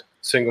distilled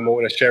single malt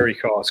in a sherry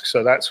cask.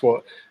 So that's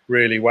what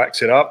really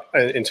whacks it up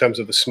in terms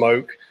of the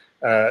smoke,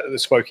 the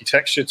smoky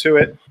texture to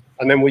it.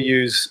 And then we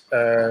use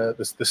the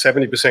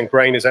 70%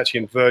 grain is actually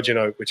in virgin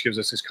oak, which gives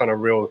us this kind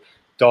of real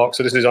dark.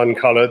 So this is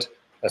uncolored.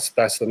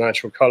 That's the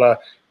natural color,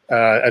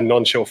 and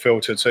non-chill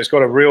filtered. So it's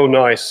got a real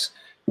nice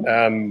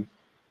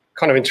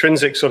kind of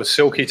intrinsic sort of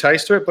silky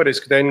taste to it, but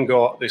it's then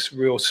got this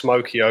real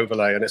smoky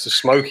overlay, and it's a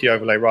smoky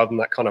overlay rather than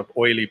that kind of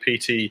oily,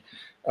 peaty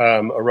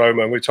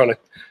aroma. And we're trying to,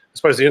 I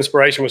suppose the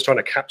inspiration was trying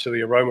to capture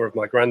the aroma of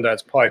my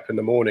granddad's pipe in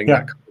the morning,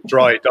 that kind of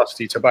dry,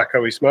 dusty,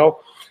 tobacco-y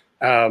smell.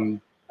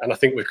 And I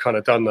think we've kind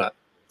of done that.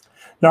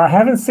 Now, I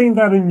haven't seen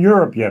that in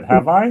Europe yet,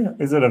 have I?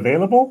 Is it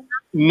available?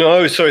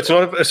 No, so it's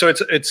not. So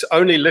it's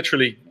only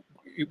literally.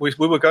 We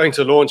were going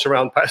to launch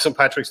around St.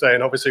 Patrick's Day,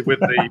 and obviously with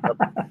the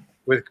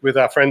with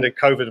our friend at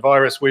COVID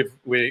virus,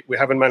 we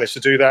haven't managed to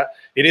do that.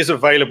 It is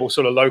available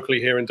sort of locally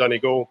here in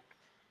Donegal.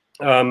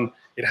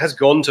 It has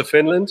gone to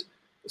Finland,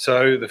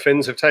 so the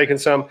Finns have taken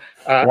some.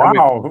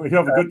 Wow, you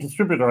have a good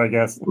distributor, I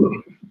guess.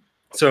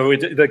 So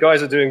the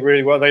guys are doing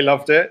really well. They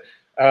loved it,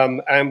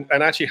 and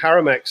actually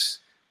Haramex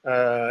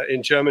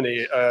in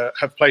Germany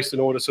have placed an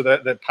order, so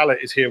that the pallet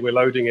is here. We're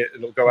loading it,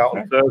 and it'll go out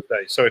on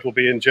Thursday. So it will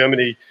be in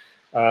Germany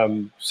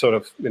sort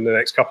of in the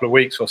next couple of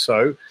weeks or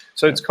so.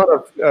 So it's kind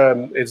of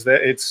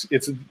it's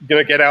going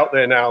to get out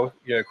there now,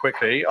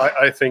 quickly.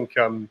 I think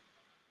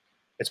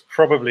it's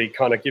probably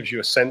kind of gives you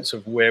a sense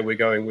of where we're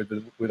going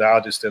with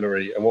our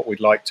distillery and what we'd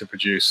like to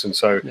produce. And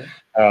so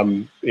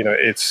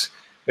it's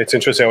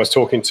interesting. I was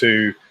talking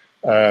to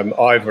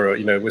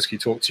Ivor, Whiskey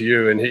Talk to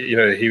You, and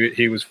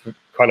he was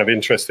kind of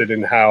interested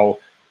in how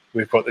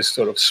we've got this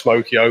sort of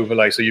smoky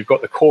overlay. So you've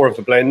got the core of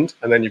the blend,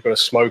 and then you've got a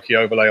smoky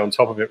overlay on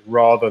top of it,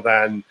 rather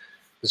than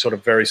the sort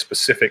of very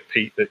specific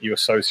peat that you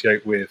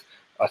associate with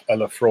a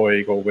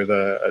Lafroig or with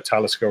a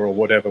Talisker or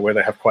whatever, where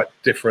they have quite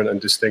different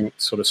and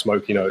distinct sort of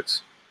smoky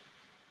notes.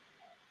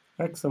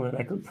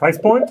 Excellent. Price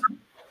point?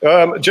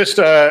 Just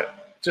to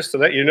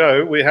let you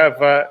know, we have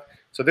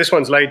so this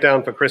one's laid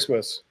down for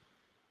Christmas.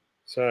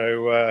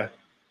 So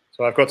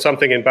I've got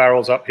something in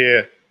barrels up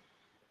here,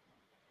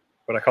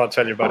 but I can't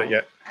tell you about it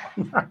yet.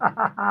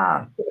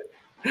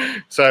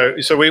 So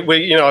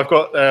we I've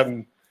got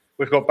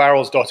we've got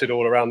barrels dotted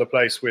all around the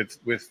place with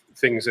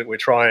things that we're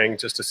trying,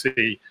 just to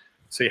see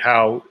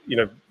how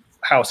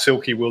how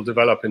silky will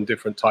develop in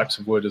different types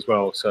of wood as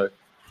well. So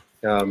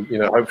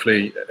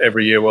hopefully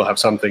every year we'll have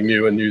something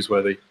new and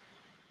newsworthy.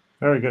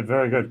 Very good,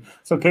 very good.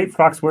 So Kate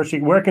Fox,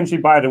 where can she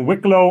buy it in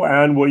Wicklow,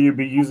 and will you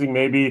be using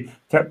maybe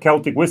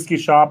Celtic Whiskey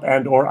Shop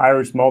and or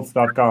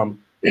irishmalts.com?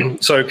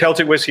 So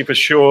Celtic Whiskey for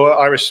sure,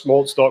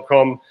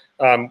 irishmalts.com.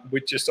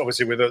 We just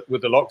obviously with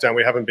the lockdown,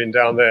 we haven't been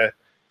down there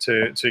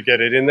to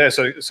get it in there.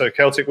 So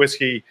Celtic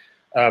Whiskey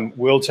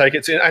will take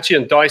it. It's actually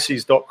on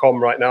Dicey's.com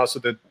right now. So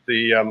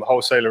the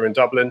wholesaler in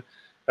Dublin,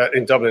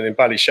 in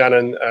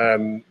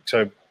Ballyshannon.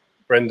 So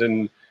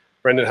Brendan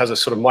has a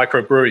sort of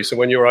microbrewery. So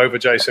when you're over,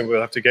 Jason, we'll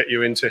have to get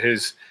you into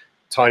his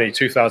tiny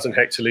 2,000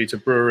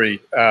 hectoliter brewery.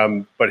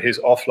 But his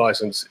off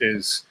license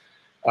is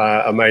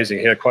amazing.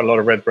 He had quite a lot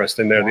of redbreast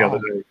in there the other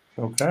day.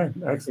 Okay,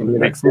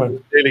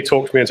 excellent. He really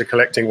talked me into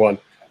collecting one.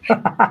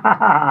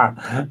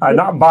 I'm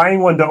not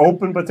buying one to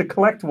open, but to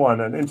collect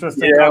one. An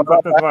interesting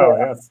concept as well.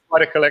 Yes,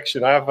 quite a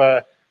collection. I have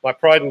my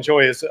pride and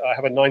joy is I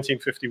have a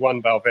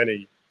 1951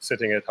 Balvenie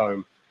sitting at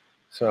home,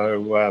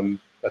 so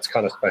that's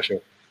kind of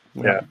special.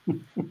 Yeah.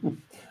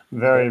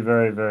 Very,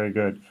 very, very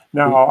good.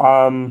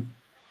 Now,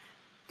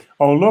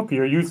 oh look,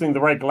 you're using the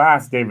right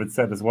glass, David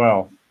said as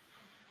well.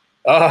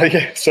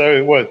 Yeah.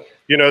 So what?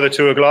 The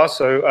Tour glass.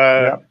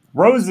 So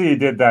Rosie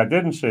did that,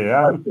 didn't she?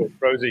 Yeah.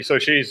 Rosie. So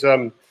she's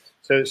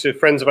she's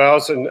friends of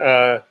ours, and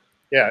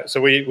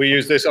so we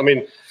use this. I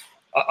mean,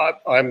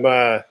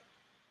 I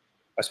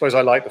suppose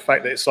I like the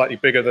fact that it's slightly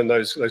bigger than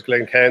those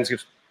Glencairns.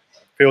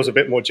 Feels a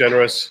bit more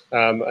generous,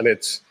 and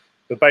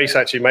the base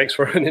actually makes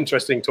for an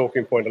interesting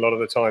talking point a lot of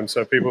the time.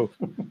 So people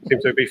seem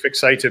to be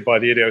fixated by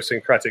the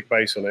idiosyncratic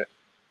base on it.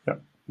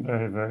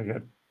 Very, very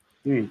good.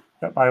 Mm.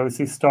 Yep, I always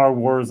see Star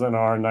Wars in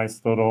our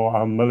nice little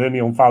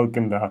Millennium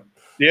Falcon there.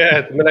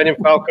 Yeah, the Millennium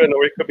Falcon,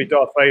 or it could be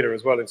Darth Vader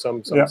as well in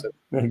some sense.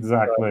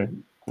 Exactly.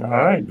 All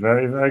right,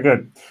 very, very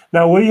good.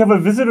 Now, will you have a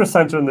visitor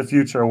center in the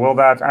future? Will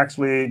that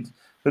actually,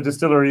 the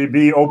distillery,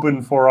 be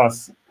open for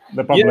us,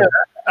 the public? Yeah,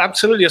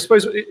 absolutely. I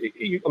suppose,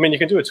 I mean, you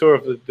can do a tour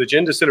of the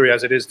gin distillery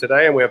as it is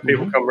today, and we have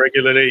people come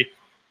regularly.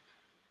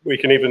 We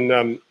can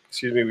even,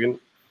 excuse me,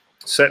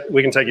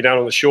 we can take you down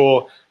on the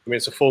shore. I mean,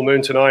 it's a full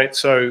moon tonight,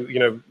 so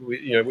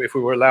if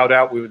we were allowed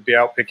out, we would be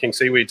out picking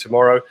seaweed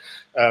tomorrow.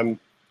 So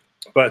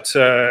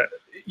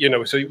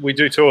we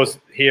do tours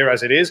here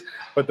as it is.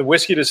 But the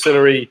whiskey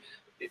distillery,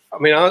 I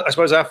mean, I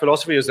suppose our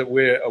philosophy is that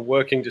we're a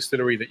working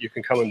distillery that you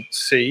can come and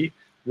see,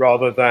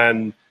 rather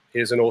than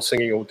here's an all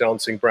singing, all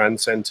dancing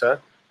brand center.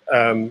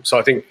 So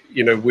I think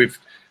we've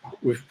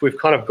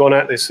kind of gone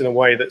at this in a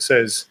way that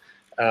says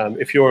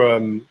if you're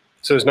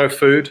so there's no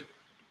food.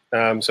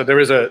 So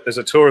there's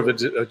a tour of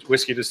the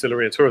whiskey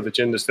distillery, a tour of the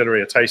gin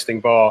distillery, a tasting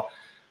bar,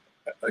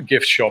 a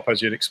gift shop,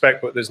 as you'd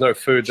expect, but there's no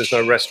food, there's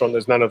no restaurant,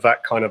 there's none of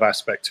that kind of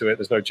aspect to it.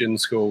 There's no gin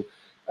school.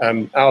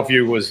 Our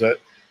view was that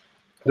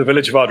the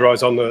village of Ardra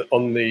is on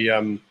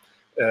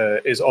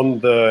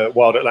the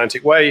Wild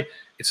Atlantic Way.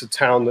 It's a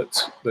town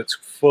that's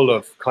full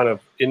of kind of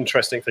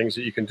interesting things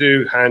that you can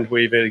do, hand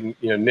weaving,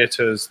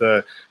 knitters,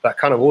 that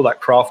kind of all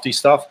that crafty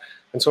stuff.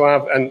 And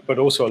so but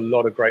also a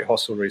lot of great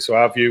hostelry. So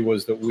our view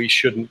was that we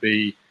shouldn't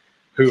be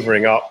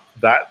hoovering up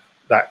that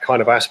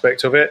kind of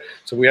aspect of it.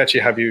 So we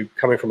actually have you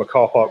coming from a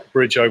car park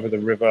bridge over the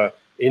river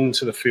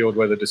into the field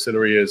where the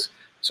distillery is.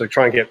 So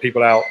try and get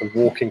people out and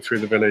walking through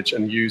the village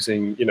and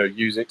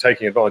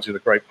taking advantage of the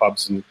great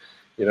pubs and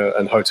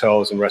and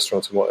hotels and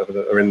restaurants and whatever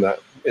that are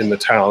in the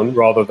town,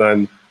 rather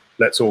than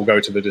let's all go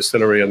to the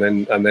distillery and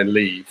then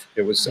leave.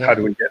 It was how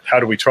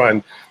do we try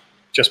and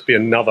just be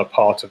another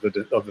part of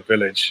the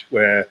village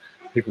where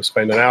people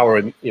spend an hour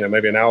and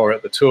maybe an hour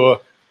at the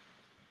tour,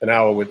 an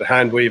hour with the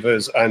hand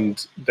weavers,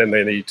 and then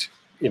they need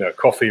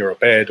coffee or a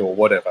bed or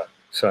whatever.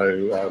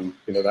 So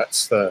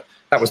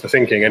that was the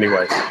thinking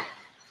anyway.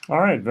 All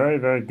right, very,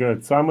 very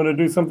good. So I'm going to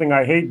do something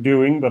I hate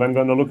doing, but I'm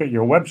going to look at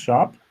your web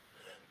shop,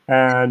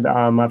 and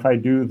if I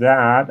do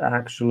that,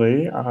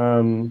 actually.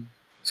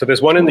 So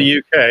there's one in the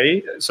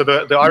UK. So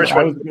the Irish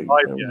one.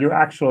 You're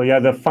actually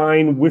the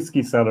fine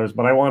whiskey cellars,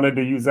 but I wanted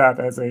to use that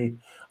as a.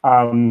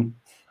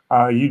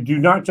 You do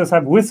not just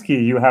have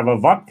whiskey; you have a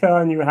vodka,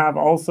 and you have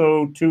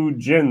also 2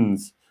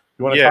 gins.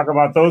 You want to talk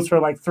about those for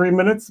like 3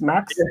 minutes,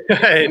 Max?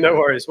 Hey, no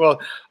worries.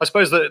 Well, I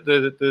suppose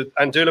the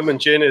Andulaman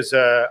gin is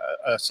a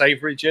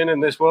savory gin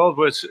in this world.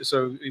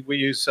 So we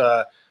use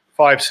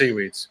 5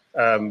 seaweeds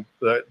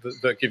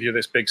that give you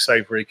this big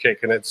savory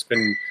kick, and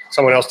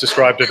someone else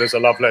described it as a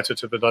love letter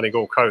to the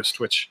Donegal coast,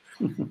 which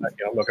I'm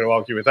not going to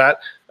argue with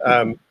that.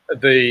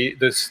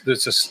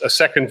 There's a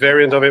second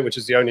variant of it, which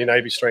is the only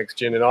Navy strength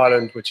gin in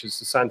Ireland, which is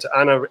the Santa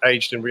Ana,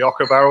 aged in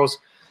Rioja barrels.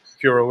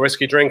 If you're a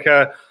whiskey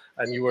drinker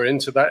and you were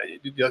into that,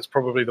 that's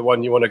probably the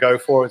one you want to go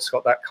for. It's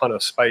got that kind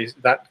of space,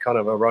 that kind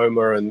of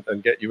aroma, and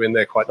get you in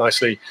there quite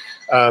nicely.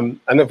 And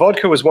the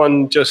vodka was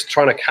one just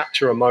trying to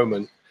capture a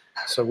moment.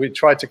 So we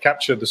tried to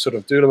capture the sort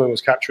of Doulaman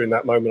was capturing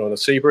that moment on a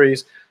sea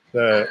breeze.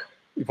 The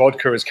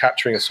vodka is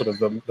capturing a sort of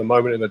the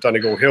moment in the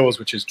Donegal Hills,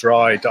 which is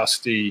dry,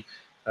 dusty.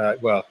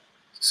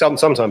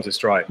 Sometimes it's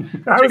dry.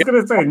 I was going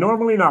to say,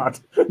 normally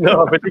not.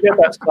 No, but you get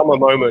that summer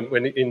moment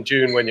in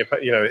June when it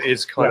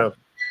is kind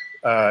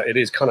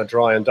of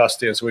dry and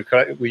dusty, and so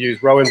we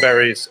use rowan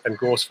berries and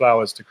gorse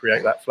flowers to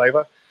create that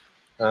flavor.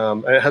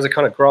 And it has a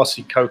kind of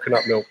grassy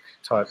coconut milk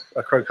type,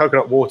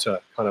 coconut water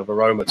kind of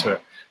aroma to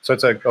it. So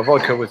it's a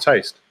vodka with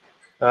taste.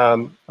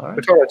 We're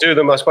trying to do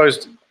them. I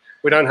suppose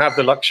we don't have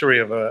the luxury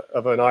of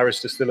an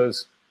Irish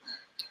distiller's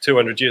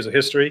 200 years of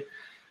history,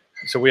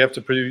 so we have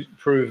to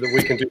prove that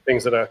we can do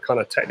things that are kind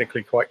of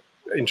technically quite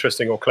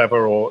interesting or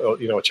clever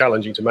or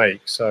challenging to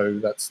make. So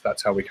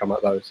that's how we come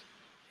at those.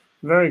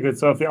 Very good.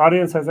 So if the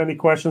audience has any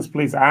questions,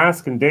 please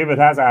ask. And David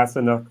has asked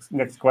the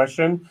next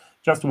question.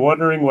 Just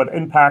wondering what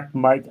impact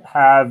might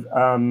have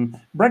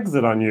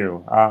Brexit on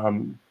you.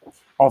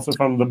 Also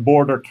from the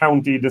border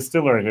county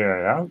distiller here,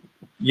 yeah?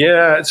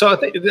 Yeah, so I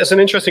think that's an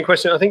interesting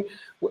question. I think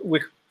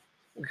we're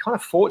kind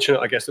of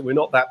fortunate, I guess, that we're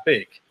not that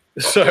big.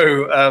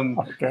 So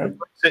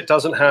it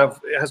has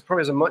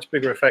a much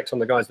bigger effect on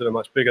the guys that are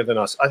much bigger than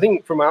us. I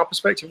think from our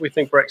perspective, we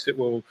think Brexit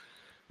will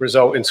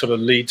result in sort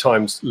of lead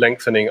times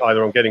lengthening,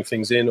 either on getting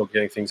things in or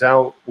getting things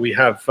out. We've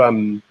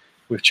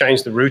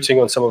changed the routing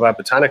on some of our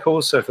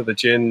botanicals. So for the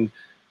gin,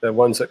 the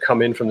ones that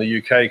come in from the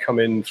UK come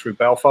in through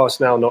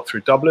Belfast now, not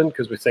through Dublin,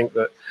 because we think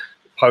that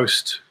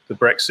post the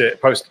Brexit,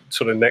 post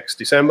sort of next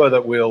December,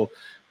 that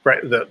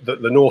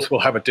the North will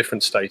have a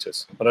different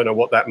status. I don't know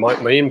what that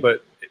might mean,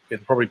 but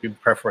it'll probably be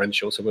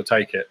preferential, so we'll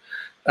take it.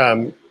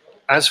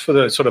 As for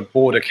the sort of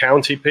border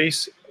county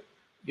piece,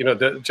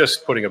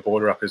 just putting a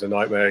border up is a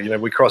nightmare.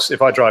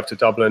 If I drive to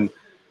Dublin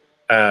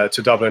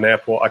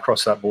Airport, I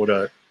cross that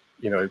border,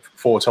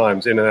 4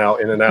 times, in and out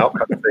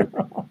kind of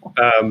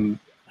thing.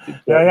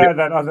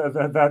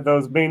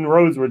 Those main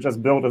roads were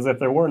just built as if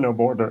there were no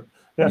border.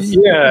 Yes.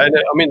 Yeah, and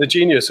I mean, the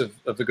genius of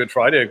the Good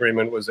Friday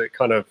Agreement was it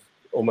kind of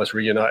almost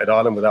reunited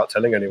Ireland without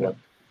telling anyone.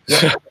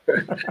 Yeah.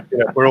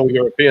 We're all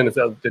Europeans,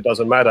 it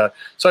doesn't matter.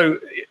 So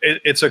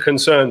it's a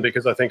concern,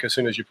 because I think as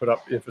soon as you put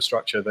up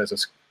infrastructure,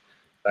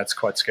 that's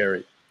quite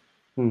scary.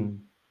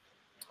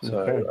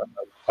 So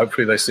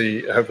hopefully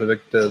hopefully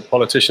the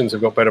politicians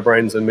have got better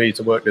brains than me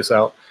to work this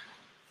out.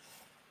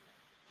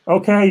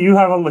 Okay,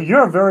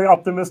 you're a very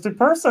optimistic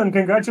person.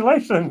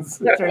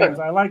 Congratulations, James.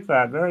 I like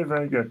that. Very,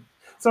 very good.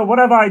 So what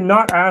have I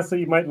not asked that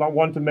you might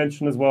want to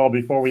mention as well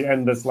before we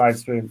end this live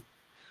stream?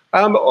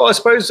 Well, I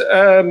suppose,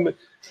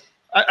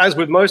 as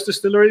with most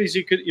distilleries,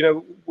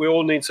 we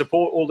all need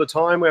support all the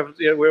time.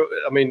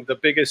 The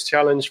biggest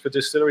challenge for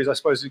distilleries, I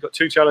suppose, you've got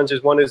two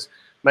challenges. One is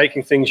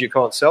making things you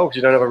can't sell because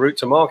you don't have a route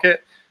to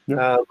market.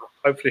 Yeah.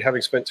 Hopefully,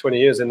 having spent 20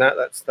 years in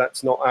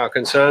that's not our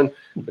concern.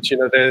 But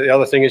the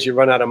other thing is you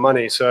run out of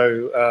money.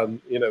 So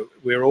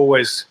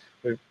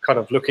we're kind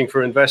of looking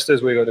for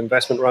investors. We've got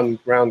investment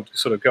round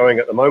sort of going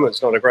at the moment.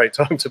 It's not a great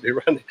time to be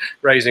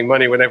raising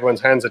money when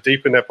everyone's hands are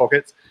deep in their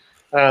pockets.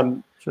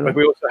 Sure. But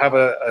we also have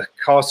a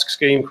cask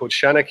scheme called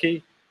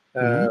Shanachie.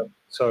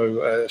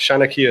 So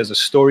Shanachie is a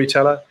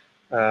storyteller.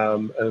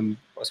 And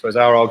I suppose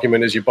our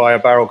argument is you buy a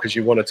barrel because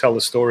you want to tell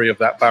the story of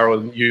that barrel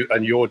and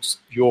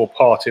your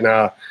part in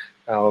our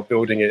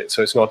building it.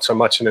 So it's not so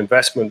much an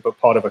investment, but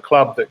part of a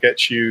club that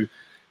gets you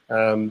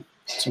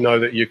to know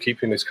that you're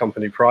keeping this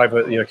company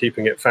private,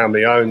 keeping it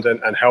family owned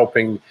and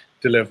helping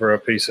deliver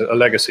a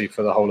legacy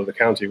for the whole of the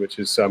county, which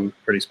is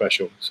pretty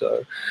special.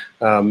 So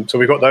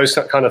we've got those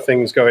kind of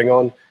things going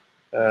on.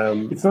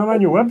 It's not on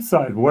your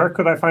website. Where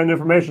could I find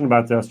information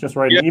about this? Just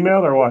write an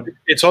email or what?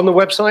 It's on the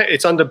website.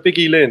 It's under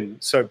Biggie Lynn.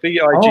 So BIG.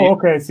 Oh,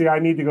 okay. See, I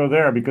need to go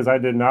there because I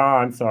didn't.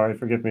 I'm sorry.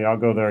 Forgive me. I'll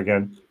go there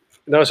again.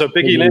 No, so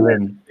Biggie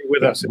Lynn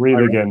with us. Read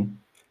again.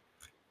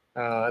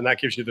 And that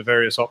gives you the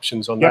various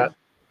options on that.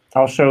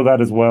 I'll show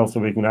that as well so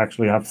we can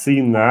actually have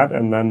seen that.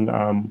 And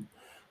then,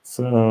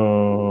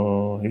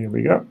 so here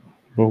we go.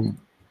 Boom.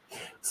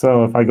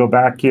 So if I go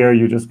back here,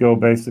 you just go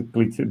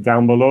basically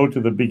down below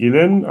to the Biggie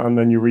Lynn, and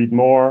then you read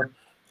more.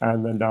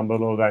 And then down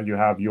below that, you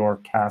have your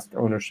cask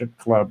ownership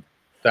club.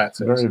 That's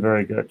it. Very,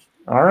 very good.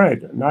 All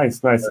right.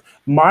 Nice, nice.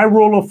 My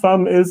rule of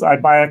thumb is I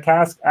buy a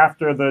cask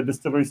after the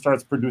distillery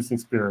starts producing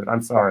spirit.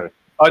 I'm sorry.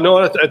 I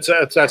know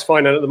that's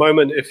fine. And at the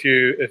moment, if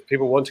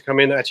people want to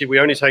come in, actually, we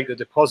only take the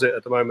deposit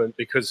at the moment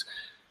because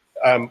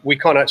we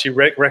can't actually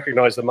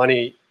recognize the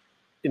money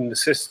in the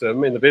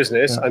system, in the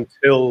business,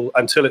 until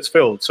it's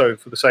filled. So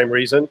for the same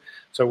reason.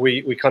 So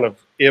we kind of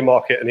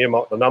earmark it and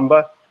earmark the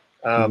number.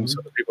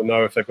 So that people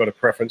know if they've got a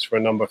preference for a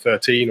number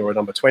 13 or a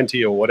number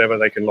 20 or whatever,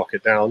 they can lock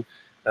it down.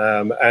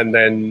 And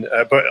then,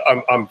 but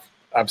I'm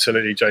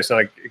absolutely,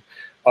 Jason,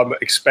 I'm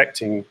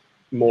expecting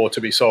more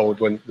to be sold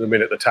the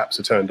minute the taps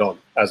are turned on,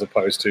 as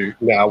opposed to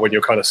now when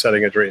you're kind of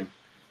selling a dream.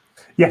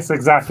 Yes,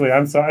 exactly.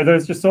 I'm sorry.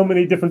 There's just so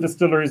many different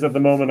distilleries at the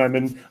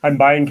moment. I'm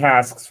buying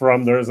casks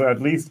from. There's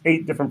at least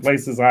 8 different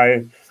places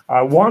I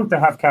want to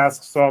have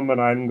casks from, and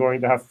I'm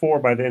going to have 4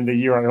 by the end of the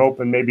year, I hope,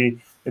 and maybe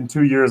in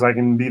 2 years I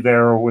can be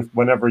there with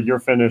whenever you're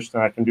finished,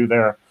 and I can do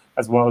there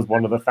as well as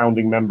one of the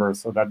founding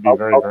members. So that'd be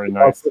very, very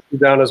nice. I'll put you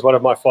down as one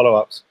of my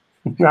follow-ups.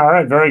 All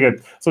right, very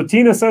good. So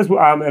Tina says,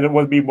 and it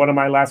would be one of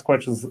my last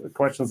questions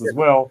as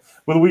well.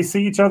 Will we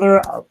see each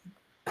other,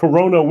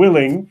 Corona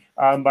willing,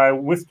 by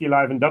Whiskey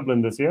Live in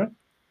Dublin this year?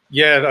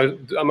 Yeah,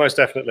 most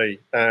definitely.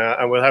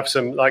 And we'll have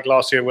some, like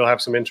last year, we'll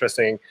have some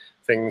interesting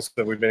things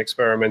that we've been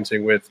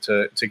experimenting with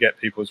to get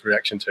people's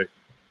reaction to.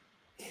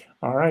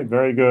 All right,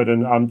 very good.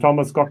 And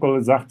Thomas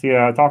Gockel sagt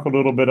here, talk a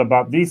little bit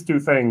about these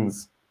 2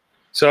 things.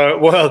 So,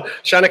 well,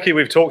 Shanachie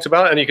we've talked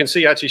about, and you can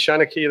see actually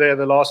Shanachie there,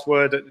 the last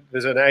word,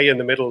 there's an A in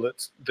the middle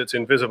that's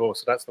invisible.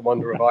 So that's the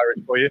wonder of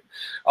Irish for you.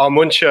 Our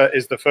Muncha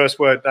is the first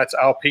word, that's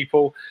our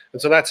people.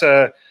 And so that's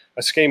a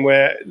scheme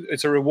where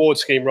it's a reward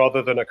scheme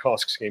rather than a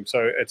cask scheme.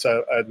 So it's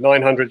a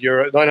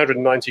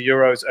 990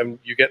 euros, and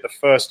you get the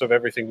first of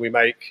everything we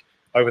make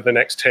over the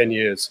next 10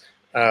 years.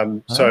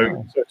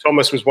 So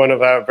Thomas was one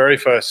of our very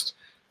first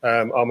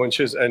our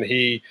munchers, and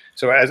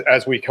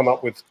as we come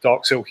up with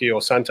Dark Silky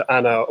or Santa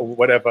Ana or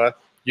whatever,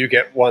 you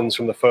get ones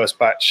from the first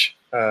batch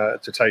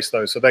to taste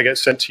those. So they get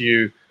sent to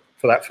you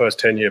for that first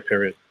 10-year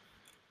period.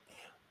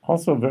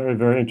 Also very,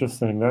 very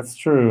interesting. That's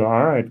true.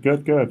 All right,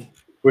 good.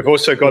 We've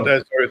also got,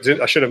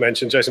 I should have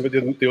mentioned, Jason,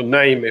 but your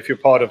name, if you're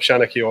part of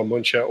Shanachie or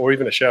Muncha or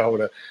even a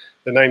shareholder,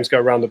 the names go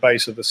around the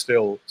base of the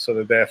still, so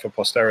they're there for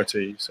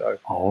posterity. So.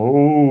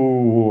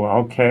 Oh,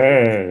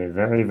 okay.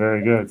 Very,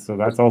 very good. So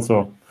that's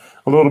also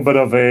a little bit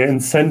of an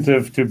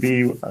incentive to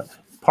be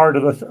part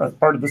of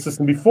the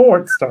system before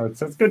it starts.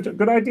 That's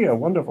good idea.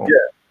 Wonderful. Yeah,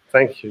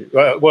 thank you.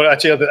 Well,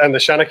 actually, and the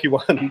Shanachie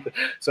one,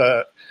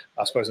 so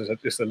I suppose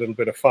it's just a little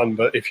bit of fun.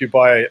 But if you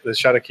buy the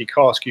Shanachie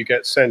cask, you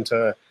get sent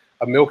a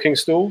milking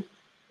stool.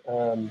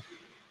 I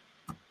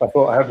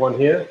thought I had one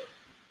here.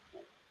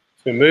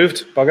 It's been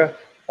moved, bugger.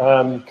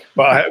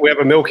 But we have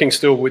a milking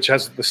stool which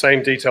has the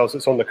same details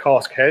that's on the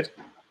cask head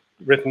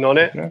written on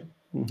it. Okay.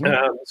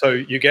 So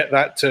you get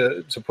that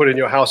to put in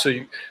your house, so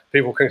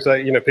people can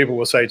say, people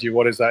will say to you,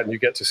 "What is that?" And you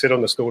get to sit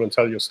on the stool and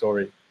tell your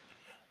story.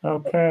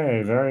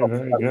 Okay, very,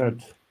 very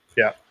good.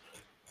 Yeah.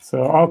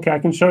 So, okay, I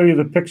can show you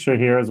the picture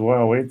here as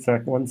well. Wait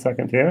 1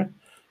 second here.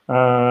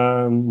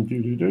 There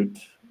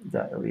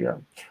we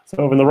go.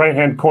 So in the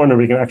right-hand corner,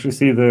 we can actually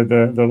see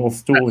the little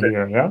stool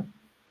here, yeah?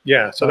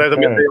 Yeah, so they're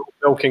the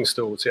milking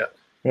stools, yeah.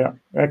 Yeah,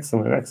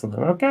 excellent, excellent.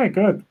 Okay,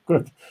 good,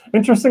 good.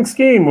 Interesting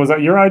scheme. Was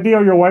that your idea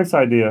or your wife's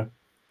idea?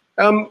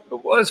 Well,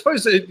 I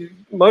suppose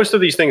most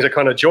of these things are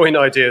kind of joint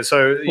ideas.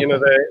 So,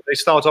 they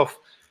start off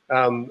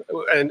and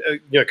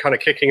kind of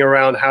kicking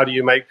around. How do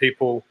you make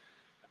people?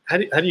 How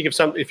do you give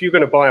some? If you're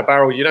going to buy a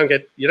barrel, you don't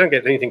get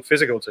anything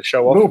physical to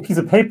show off. A little piece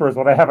of paper is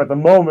what I have at the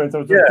moment.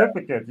 So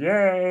certificate,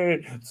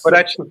 yay! But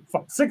actually,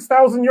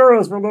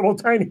 €6,000 for a little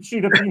tiny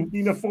sheet of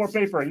DIN4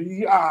 paper.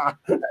 Yeah.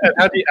 And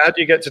how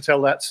do you get to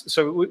tell that?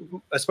 So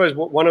I suppose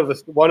one of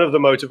the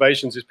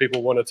motivations is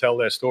people want to tell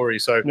their story.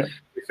 So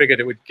we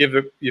figured it would give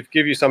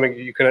you something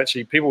you can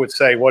actually. People would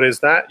say, "What is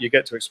that?" You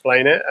get to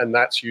explain it, and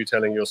that's you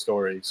telling your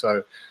story.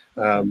 So,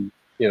 so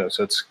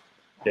it's.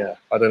 Yeah,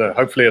 I don't know.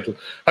 Hopefully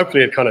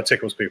it kind of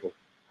tickles people.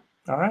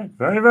 All right,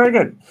 very, very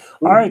good.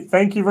 All right,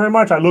 thank you very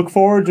much. I look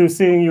forward to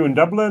seeing you in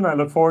Dublin. I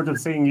look forward to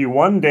seeing you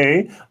one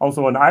day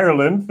also in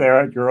Ireland, there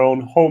at your own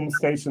home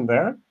station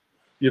there.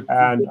 You're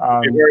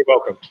very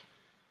welcome.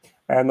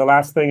 And the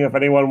last thing, if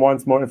anyone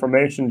wants more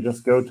information,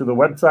 just go to the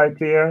website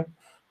here.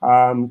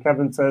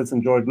 Kevin says,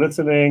 enjoyed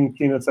listening.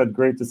 Tina said,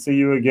 great to see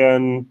you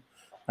again.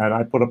 And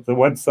I put up the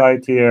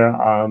website here.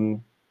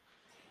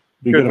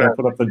 Be good if I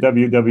put up the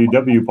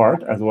www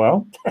part as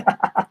well.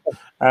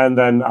 And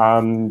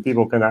then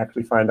people can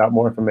actually find out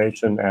more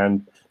information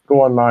and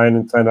go online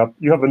and sign up.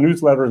 You have a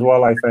newsletter as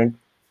well, I think.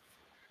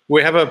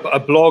 We have a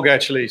blog,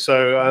 actually,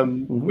 so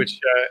which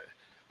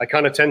I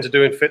kind of tend to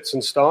do in fits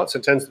and starts.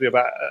 It tends to be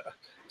about,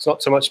 it's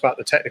not so much about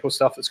the technical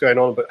stuff that's going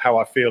on, but how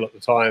I feel at the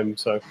time.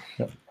 So,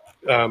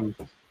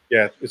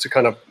 it's a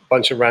kind of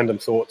bunch of random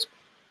thoughts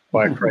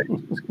by a crate.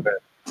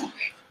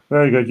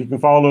 Very good. You can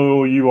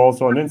follow you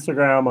also on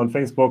Instagram, on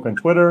Facebook, and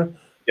Twitter.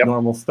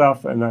 Normal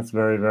stuff, and that's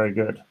very, very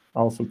good.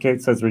 Also, Kate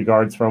says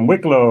regards from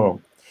Wicklow.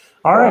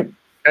 All right.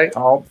 Okay.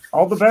 All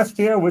the best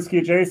here.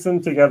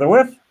 WhiskyJason together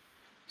with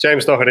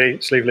James Doherty,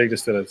 Sliabh Liag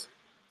Distillers.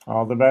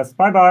 All the best.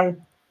 Bye-bye.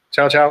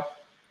 Ciao, ciao.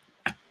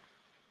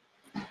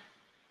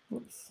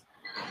 Oops.